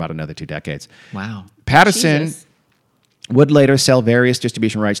silent for about another 2 decades. Wow. Patterson Jesus. would later sell various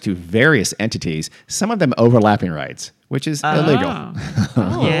distribution rights to various entities, some of them overlapping rights, which is illegal.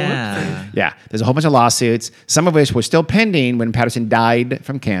 Oh, Yeah. Yeah, there's a whole bunch of lawsuits, some of which were still pending when Patterson died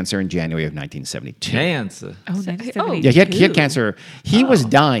from cancer in January of 1972. Cancer. Oh, 1972. Yeah, he had cancer. He was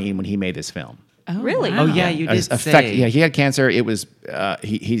dying when he made this film. Oh, Really? wow. Oh, yeah, you did say. Yeah, he had cancer. It was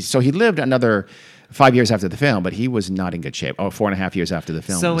so he lived another 5 years after the film, but he was not in good shape. 4.5 years after the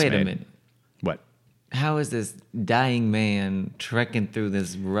film. So was wait a made. minute. What? How is this dying man trekking through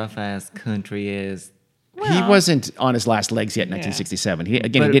this rough ass country He wasn't on his last legs yet in 1967. He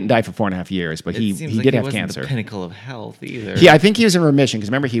But- didn't die for 4.5 years, but he seems did have wasn't cancer. the pinnacle of health either. I think he was in remission because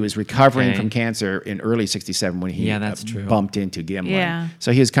remember he was recovering Okay. from cancer in early '67 when he Yeah, that's true. bumped into Gimlin. Yeah.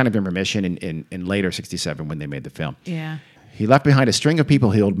 So he was kind of in remission in later '67 when they made the film. Yeah. He left behind a string of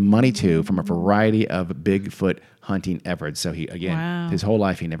people he owed money to from a variety of Bigfoot hunting efforts. So Wow. his whole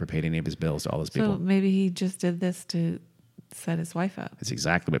life he never paid any of his bills to all those people. So maybe he just did this to set his wife up. That's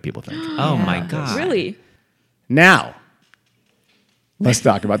exactly what people think. Oh Yeah. my God. Really? Now, let's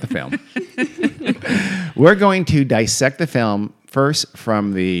talk about the film. We're going to dissect the film first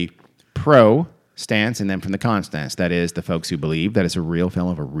from the pro stance and then from the con stance. That is, the folks who believe that it's a real film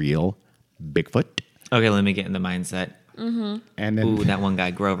of a real Bigfoot. Okay, let me get in the mindset. And then, Ooh, that one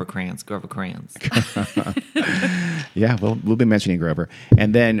guy, Grover Krantz. yeah, we'll be mentioning Grover.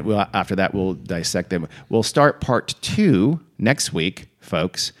 And then after that, we'll dissect them. We'll start part 2 next week,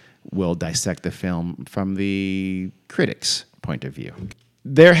 folks. We'll dissect the film from the critics' point of view.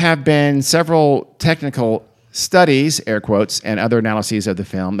 There have been several technical studies, air quotes, and other analyses of the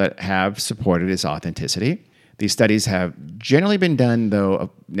film that have supported its authenticity. These studies have generally been done,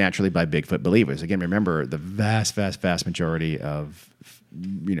 though, naturally by Bigfoot believers. Again, remember, the vast, vast, vast majority of,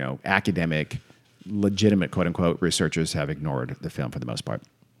 academic, legitimate, quote-unquote, researchers have ignored the film for the most part.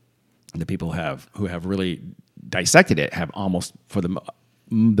 The people who have really dissected it have almost, for the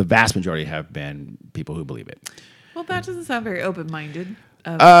vast majority, have been people who believe it. Well, that doesn't sound very open-minded.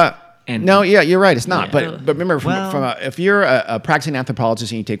 And No, yeah, you're right. It's not. Yeah. But remember, Well- if you're a practicing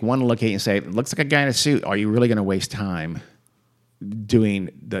anthropologist and you take one look at it and say, it looks like a guy in a suit, are you really going to waste time doing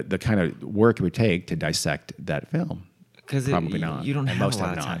the kind of work it would take to dissect that film? Because Probably not. You don't And have most a lot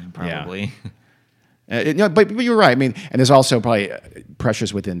have of not. time, Yeah. probably. But you're right. I mean, and there's also probably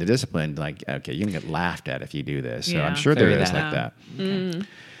pressures within the discipline, like, okay, you can get laughed at if you do this. So Yeah. I'm sure there Figure is that like out. that.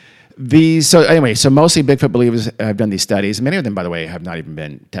 So mostly Bigfoot believers have done these studies. Many of them, by the way, have not even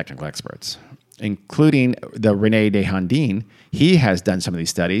been technical experts, including the Rene Desjardins. He has done some of these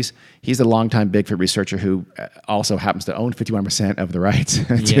studies. He's a longtime Bigfoot researcher who also happens to own 51% of the rights to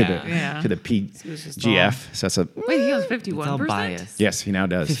the PGF. So that's a Wait, he owns It's all 51%? biased. yes, he now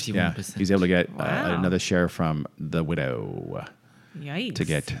does. 51%. He's able to get Wow. another share from the widow Yikes. to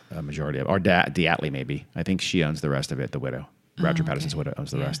get a majority of, or Diatley maybe. I think she owns the rest of it. The widow. Roger Patterson's widow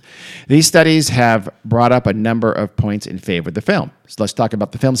owns the rest. These studies have brought up a number of points in favor of the film. So let's talk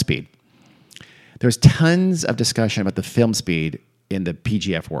about the film speed. There's tons of discussion about the film speed in the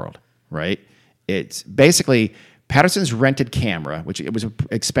PGF world, right? It's basically Patterson's rented camera, which it was an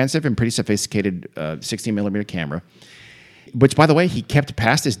expensive and pretty sophisticated 16 millimeter camera, which, by the way, he kept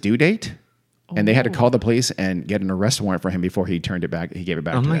past his due date. And they had to call the police and get an arrest warrant for him before he turned it back. He gave it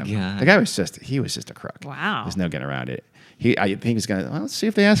back to my them. God. The guy was just a crook. Wow. There's no getting around it. I think he's going to, let's see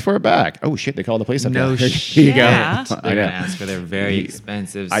if they ask for it back. Oh, shit, they called the police up No there. shit. Here you go. Yeah. They're I going know. to ask for their very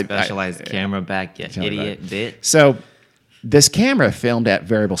expensive, specialized camera back, you Camera idiot back. bitch. So this camera filmed at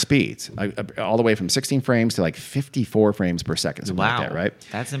variable speeds, all the way from 16 frames to like 54 frames per second, something Wow. like that, right?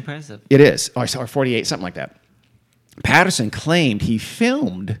 That's impressive. It is, or 48, something like that. Patterson claimed he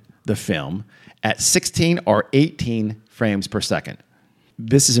filmed the film at 16 or 18 frames per second.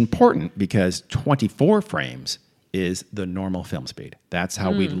 This is important because 24 frames is the normal film speed. That's how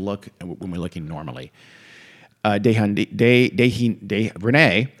we look when we're looking normally. Renee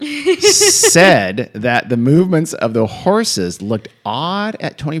said that the movements of the horses looked odd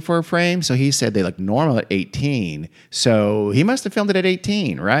at 24 frames, so he said they looked normal at 18. So he must have filmed it at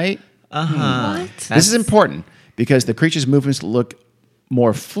 18, right? This is important because the creature's movements look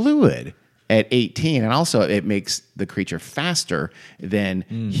more fluid at 18, and also it makes the creature faster than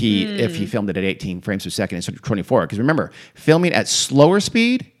if he filmed it at 18 frames per second instead of 24. Because remember, filming at slower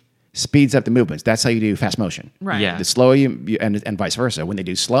speed speeds up the movements. That's how you do fast motion. Right. Yeah. The slower and vice versa. When they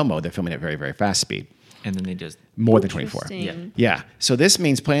do slow-mo, they're filming at very, very fast speed. And then they just More than 24. Interesting. Yeah. So this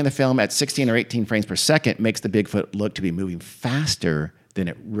means playing the film at 16 or 18 frames per second makes the Bigfoot look to be moving faster than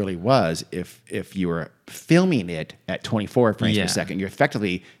it really was if you were filming it at 24 frames per second. You're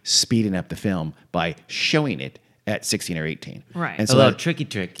effectively speeding up the film by showing it at 16 or 18. Right. And a so little tricky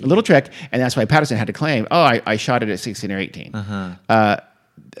trick. a little trick, and that's why Patterson had to claim, I shot it at 16 or 18.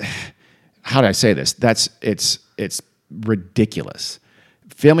 How do I say this? It's ridiculous.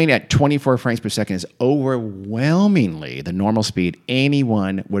 Filming at 24 frames per second is overwhelmingly the normal speed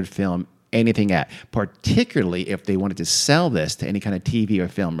anyone would film anything at, particularly if they wanted to sell this to any kind of TV or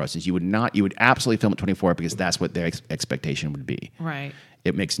film roasters. You would absolutely film at 24 because that's what their expectation would be. Right.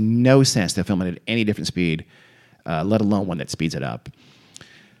 It makes no sense to film it at any different speed, let alone one that speeds it up.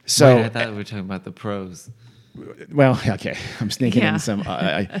 So, Wait, I thought we were talking about the pros. well, okay, I'm sneaking Yeah. in some.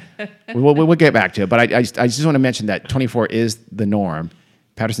 We'll get back to it, but I just want to mention that 24 is the norm.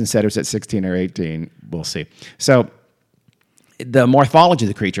 Patterson said it was at 16 or 18. We'll see. So the morphology of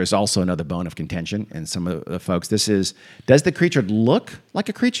the creature is also another bone of contention. And some of the folks, does the creature look like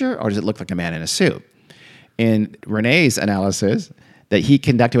a creature or does it look like a man in a suit? In Renee's analysis that he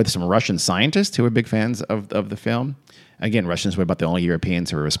conducted with some Russian scientists who were big fans of the film, again, Russians were about the only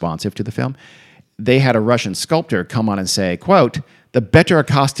Europeans who were responsive to the film. They had a Russian sculptor come on and say, quote, "The better a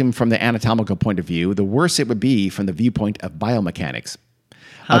costume from the anatomical point of view, the worse it would be from the viewpoint of biomechanics.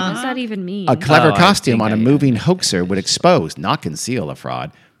 What does that even mean? A clever I costume think on a I- moving hoaxer would expose, not conceal, a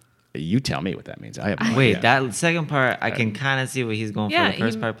fraud." You tell me what that means. I have no Wait, idea. that second part, I can kind of see what he's going Yeah, for the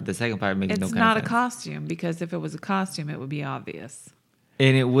first he- part, but the second part makes no It's kind not of a sense. costume because if it was a costume, it would be obvious.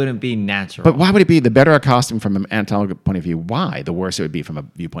 And it wouldn't be natural. But why would it be the better a costume from an anatomical point of view? Why? The worse it would be from a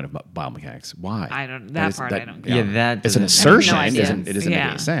viewpoint of biomechanics. Why? I don't- that part I don't get. Yeah, that It's an doesn't- assertion. I have no It idea. doesn't make Yeah.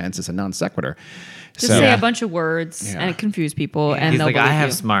 any sense. It's a non sequitur. Just So- say Yeah. a bunch of words Yeah. and confuse people, and He's they'll like, I believe have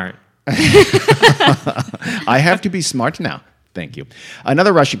you. smart. I have to be smart now. Thank you.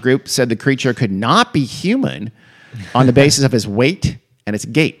 Another Russian group said the creature could not be human on the basis of his weight and its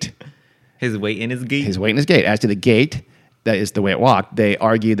gait. His weight in his gait. His weight and his gait. As to the gait, that is the way it walked, they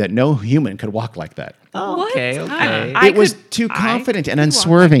argued that no human could walk like that. Oh, okay, What? okay. I It was could- too I confident and could walk like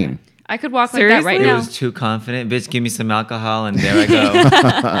unswerving. I could walk like Seriously? that right It now. was too confident. Bitch, give me some alcohol and there I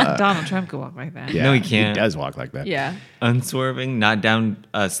go. Donald Trump could walk like that. Yeah, No, he can't. He does walk like that. Yeah. Unswerving, not down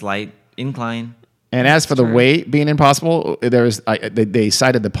a slight incline. And as for the True. weight being impossible, they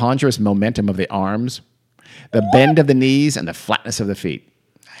cited the ponderous momentum of the arms, the bend of the knees, and the flatness of the feet.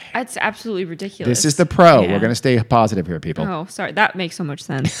 That's absolutely ridiculous. This is the pro. Yeah. We're going to stay positive here, people. Oh, sorry. That makes so much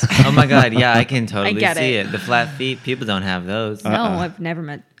sense. Oh my god, yeah, I can totally get see it. it. The flat feet, people don't have those. No, I've never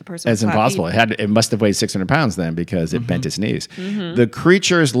met a person. It's with flat impossible. feet. It must have weighed 600 pounds then because it bent its knees. Mm-hmm. The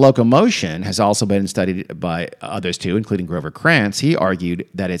creature's locomotion has also been studied by others too, including Grover Krantz. He argued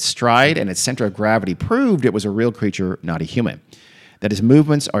that its stride and its center of gravity proved it was a real creature, not a human. That his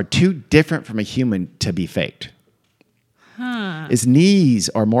movements are too different from a human to be faked. His knees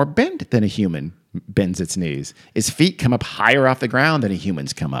are more bent than a human bends its knees. His feet come up higher off the ground than a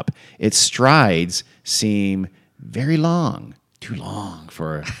human's come up. Its strides seem very long, too long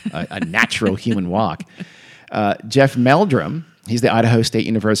for a natural human walk. Jeff Meldrum, he's the Idaho State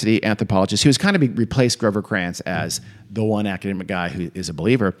University anthropologist who's kind of replaced Grover Krantz as the one academic guy who is a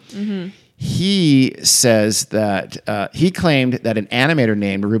believer. He says that he claimed that an animator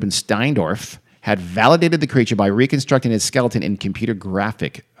named Ruben Steindorf had validated the creature by reconstructing its skeleton in computer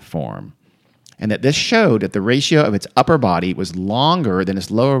graphic form, and that this showed that the ratio of its upper body was longer than its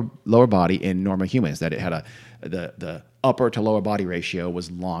lower body in normal humans. That it had the upper to lower body ratio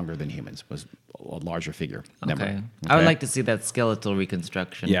was longer than humans, was a larger figure. Okay. I would like to see that skeletal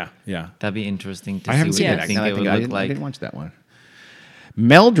reconstruction. Yeah. That'd be interesting to I see haven't what seen you it. think I it would think I look didn't, like. I didn't watch that one.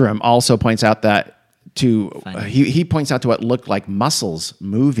 Meldrum also points out that he points out to what looked like muscles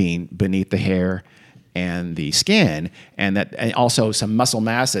moving beneath the hair and the skin, and also some muscle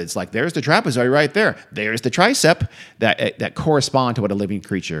mass. It's like there's the trapezoid right there. There's the tricep that correspond to what a living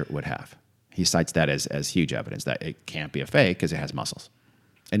creature would have. He cites that as huge evidence that it can't be a fake because it has muscles,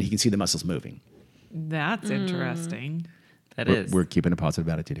 and he can see the muscles moving. That's interesting. That is. We're keeping a positive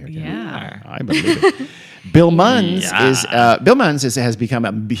attitude here. Jim. Yeah. I believe it. Bill Munns has become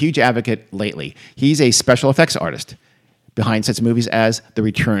a huge advocate lately. He's a special effects artist behind such movies as The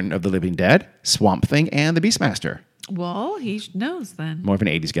Return of the Living Dead, Swamp Thing, and The Beastmaster. Well, he knows then. More of an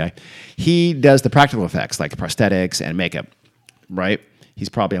 80s guy. He does the practical effects like prosthetics and makeup, right? He's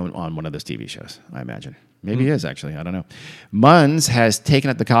probably on one of those TV shows, I imagine. Maybe he is, actually. I don't know. Munns has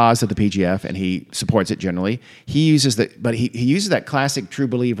taken up the cause of the PGF, and he supports it generally. He uses he uses that classic true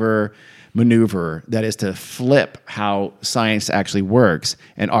believer maneuver that is to flip how science actually works,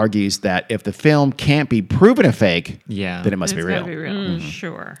 and argues that if the film can't be proven a fake, then it must be It's real. gotta be real.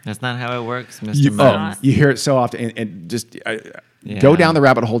 Sure. That's not how it works, Mr. Munns. You hear it so often, and just go down the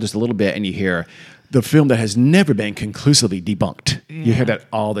rabbit hole just a little bit, and you hear the film that has never been conclusively debunked. You hear that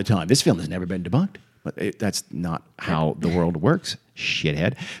all the time. This film has never been debunked. But that's not how the world works,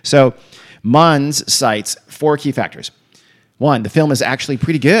 shithead. So Munns cites 4 key factors. 1, the film is actually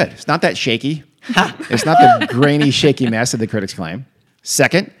pretty good. It's not that shaky. It's not the grainy, shaky mess that the critics claim.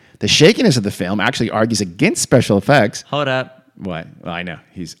 2nd, the shakiness of the film actually argues against special effects. Hold up. What? Well, I know.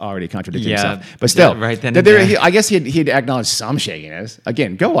 He's already contradicted Yeah, himself. But still, right then and there. I guess he'd acknowledge some shakiness.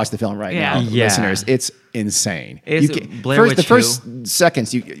 Again, go watch the film right now, Yeah. listeners. It's insane. It's Blair Witch the first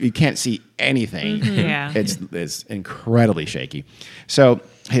seconds, you can't see anything. Yeah. It's incredibly shaky. So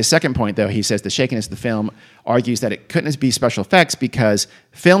his second point, though, he says the shakiness of the film argues that it couldn't be special effects because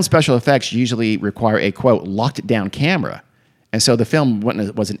film special effects usually require a, quote, locked down camera. And so the film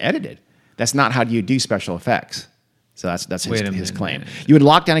wasn't edited. That's not how you do special effects. So that's his claim. You would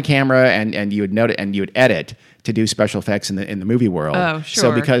lock down a camera and you would note it and you would edit to do special effects in the movie world. Oh, sure.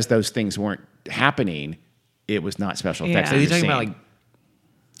 So because those things weren't happening, it was not special effects. Yeah. So that you're you're talking seeing. about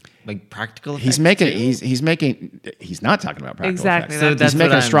like practical effects? He's not talking about practical Exactly. effects. That's He's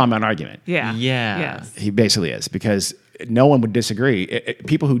making a straw man argument. Yeah. Yeah. Yes. He basically is, because no one would disagree.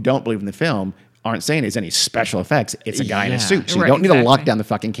 People who don't believe in the film aren't saying it's any special effects. It's a guy in a suit. So you Right, don't need to lock exactly. down the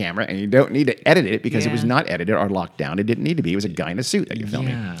fucking camera, and you don't need to edit it because it was Yeah. not edited or locked down. It didn't need to be. It was a guy in a suit that you're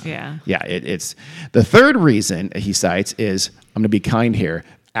filming. Yeah. Yeah. It's the third reason he cites is, I'm going to be kind here,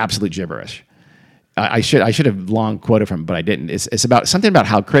 absolute gibberish. I should have long quoted from him, but I didn't. It's about something about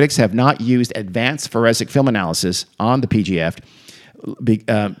how critics have not used advanced forensic film analysis on the PGF,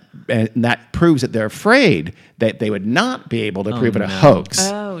 and that proves that they're afraid that they would not be able to prove it a hoax.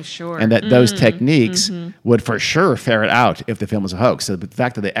 Oh, sure. And that those techniques would for sure ferret out if the film was a hoax. So the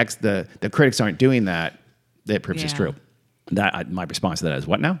fact that the critics aren't doing that, that proves it's Yeah. true. My response to that is,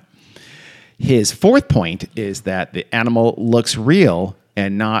 what now? His fourth point is that the animal looks real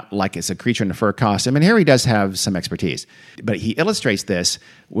and not like it's a creature in a fur costume. And here he does have some expertise. But he illustrates this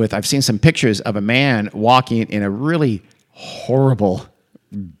with, I've seen some pictures of a man walking in a really horrible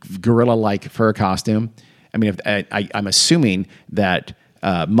gorilla-like fur costume. I mean, I'm assuming that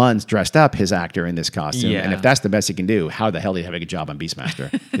Munns dressed up his actor in this costume, Yeah. and if that's the best he can do, how the hell did he have a good job on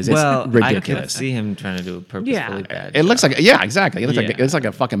Beastmaster? 'Cause it's Well, I could ridiculous. see him trying to do a purposefully Yeah. bad. It looks like exactly. It looks like Yeah. it's like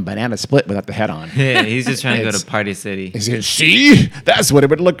a fucking banana split without the head on. Yeah, he's just trying to go It's- to Party City. He said, "See, that's what it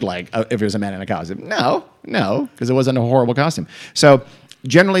would look like if it was a man in a costume." No, because it wasn't a horrible costume. So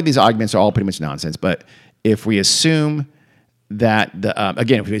generally, these arguments are all pretty much nonsense. But if we assume that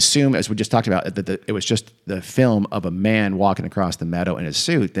if we assume, as we just talked about, that it was just the film of a man walking across the meadow in a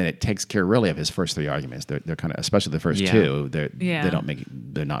suit, then it takes care really of his first three arguments. They're kind of, especially the first Yeah. two, Yeah.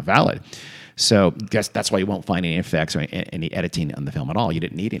 they're not valid. So that's why you won't find any effects or any editing on the film at all. You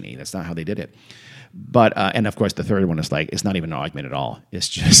didn't need any. That's not how they did it. But and of course the third one is like it's not even an argument at all. It's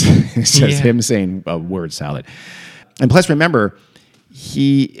just him saying a word salad. And plus, remember,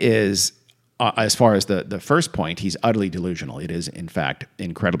 he is. As far as the first point, he's utterly delusional. It is, in fact,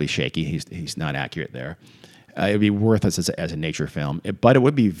 incredibly shaky. He's not accurate there. It would be worthless as a nature film, but it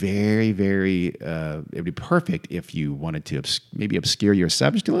would be very, very. It would be perfect if you wanted to maybe obscure your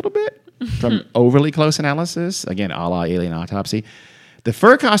subject a little bit from overly close analysis. Again, a la Alien Autopsy. The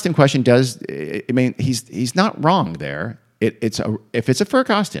fur costume question does. I mean, he's not wrong there. If it's a fur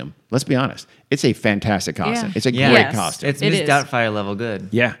costume, let's be honest, it's a fantastic costume. Yeah. It's a Yeah. great Yes. costume. It's It Miss is. Doubtfire level good.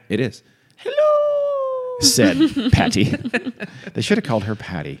 Yeah, it is. Hello, said Patty. They should have called her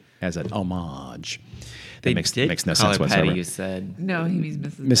Patty as an homage. They That did makes no call sense her whatsoever. Patty, you said. No, he means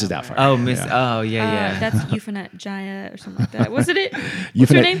Mrs. Mrs. Doubtfire. Oh, Miss. Yeah. Oh, yeah. That's Euphonette Jaya or something like that. Wasn't it?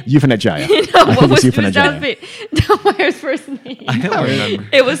 What's her name? Euphonette Jaya. No, what was Euphonette Jaya. Doubtfire's first name? I don't remember.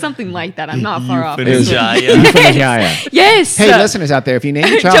 It was something like that. I'm not far off. It was Jaya. Euphonette Jaya. Yes. Hey, listeners out there, if you name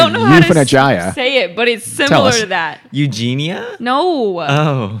your I child don't know how Euphonette to Jaya, say it, but it's Tell similar us. to that. Eugenia? No.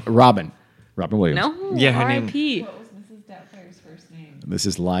 Oh. Robin Williams. No. Yeah, her name- R.I.P. What was Mrs. Doubtfire's first name? This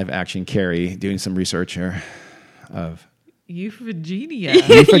is live action Carrie doing some research here of Euphigenia.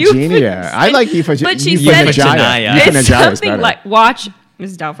 Euphigenia. I like Euphigenia. But she Euphonette said Jaya. It's Euphonette It's Jaya is something better. like watch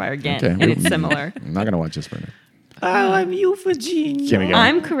Miss Doubtfire again, Okay. and it's similar. I'm not going to watch this for a minute. Oh, I'm Eugenia. Here we go.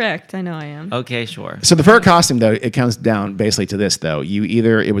 I'm correct. I know I am. Okay, sure. So the fur costume, though, it comes down basically to this, though.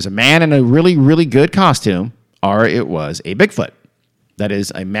 It was a man in a really, really good costume, or it was a Bigfoot. That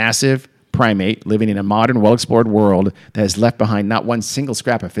is a massive primate living in a modern, well-explored world that has left behind not one single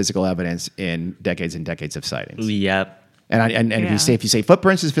scrap of physical evidence in decades and decades of sightings. Yep. And Yeah. if you say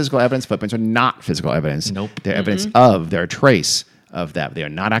footprints is physical evidence, footprints are not physical evidence. Nope. They're evidence of, they're a trace of that. They are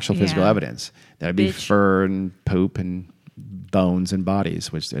not actual physical Yeah. evidence. That would be Bitch. fur and poop and bones and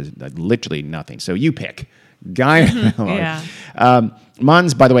bodies, which there's literally nothing. So you pick. Yeah.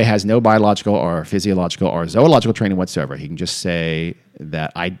 Munns, by the way, has no biological or physiological or zoological training whatsoever. He can just say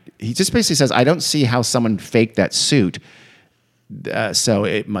that he just basically says, I don't see how someone faked that suit. So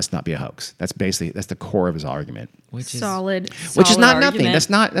it must not be a hoax. That's the core of his argument. Which is Solid. Which is not solid nothing.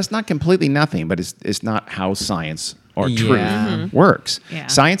 argument. That's not completely nothing, but it's not how science or Yeah. truth works. Yeah.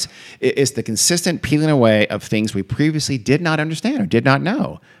 Science is the consistent peeling away of things we previously did not understand or did not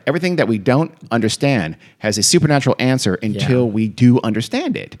know. Everything that we don't understand has a supernatural answer until we do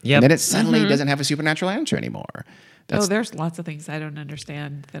understand it. Yep. And then it suddenly doesn't have a supernatural answer anymore. Oh, there's lots of things I don't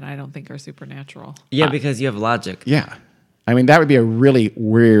understand that I don't think are supernatural. Yeah, because you have logic. Yeah. I mean, that would be a really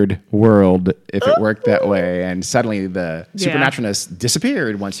weird world if it worked that way. And suddenly the Yeah. supernaturalness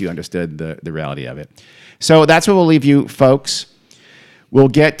disappeared once you understood the reality of it. So that's what we'll leave you, folks. We'll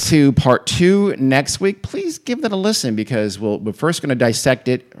get to part 2 next week. Please give that a listen because we're first going to dissect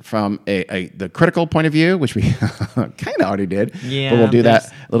it from the critical point of view, which we kind of already did. Yeah, But we'll do that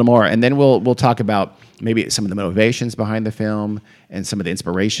there's- a little more. And then we'll talk about maybe some of the motivations behind the film and some of the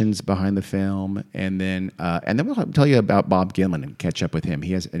inspirations behind the film. And then we'll tell you about Bob Gilman and catch up with him.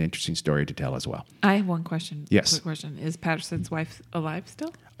 He has an interesting story to tell as well. I have one question. Yes. Quick question. Is Patterson's wife alive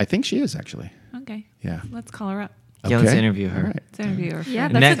still? I think she is actually. Okay. Yeah. Let's call her up. Yeah, let's Okay. interview her. All right. Let's interview her. Yeah,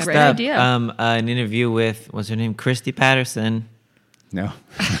 friend. that's a Next great up, idea. an interview with, what's her name? Christy Patterson. No.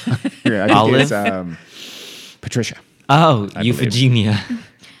 Yeah, I think Olive? it's Patricia. Oh, I believe. Euphigenia.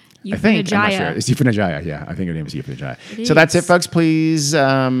 I think. I'm not Jaya. sure. It's Euphonette Jaya. Yeah, I think her name is Euphonette Jaya. It So that's it, is. folks. Please,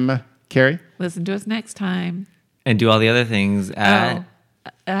 Carrie. Listen to us next time. And do all the other things at...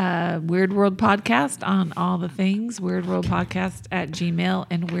 Weird World Podcast on all the things. Weird World Podcast at Gmail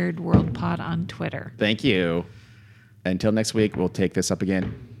and Weird World Pod on Twitter. Thank you. Until next week, we'll take this up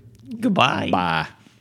again. Goodbye. Bye.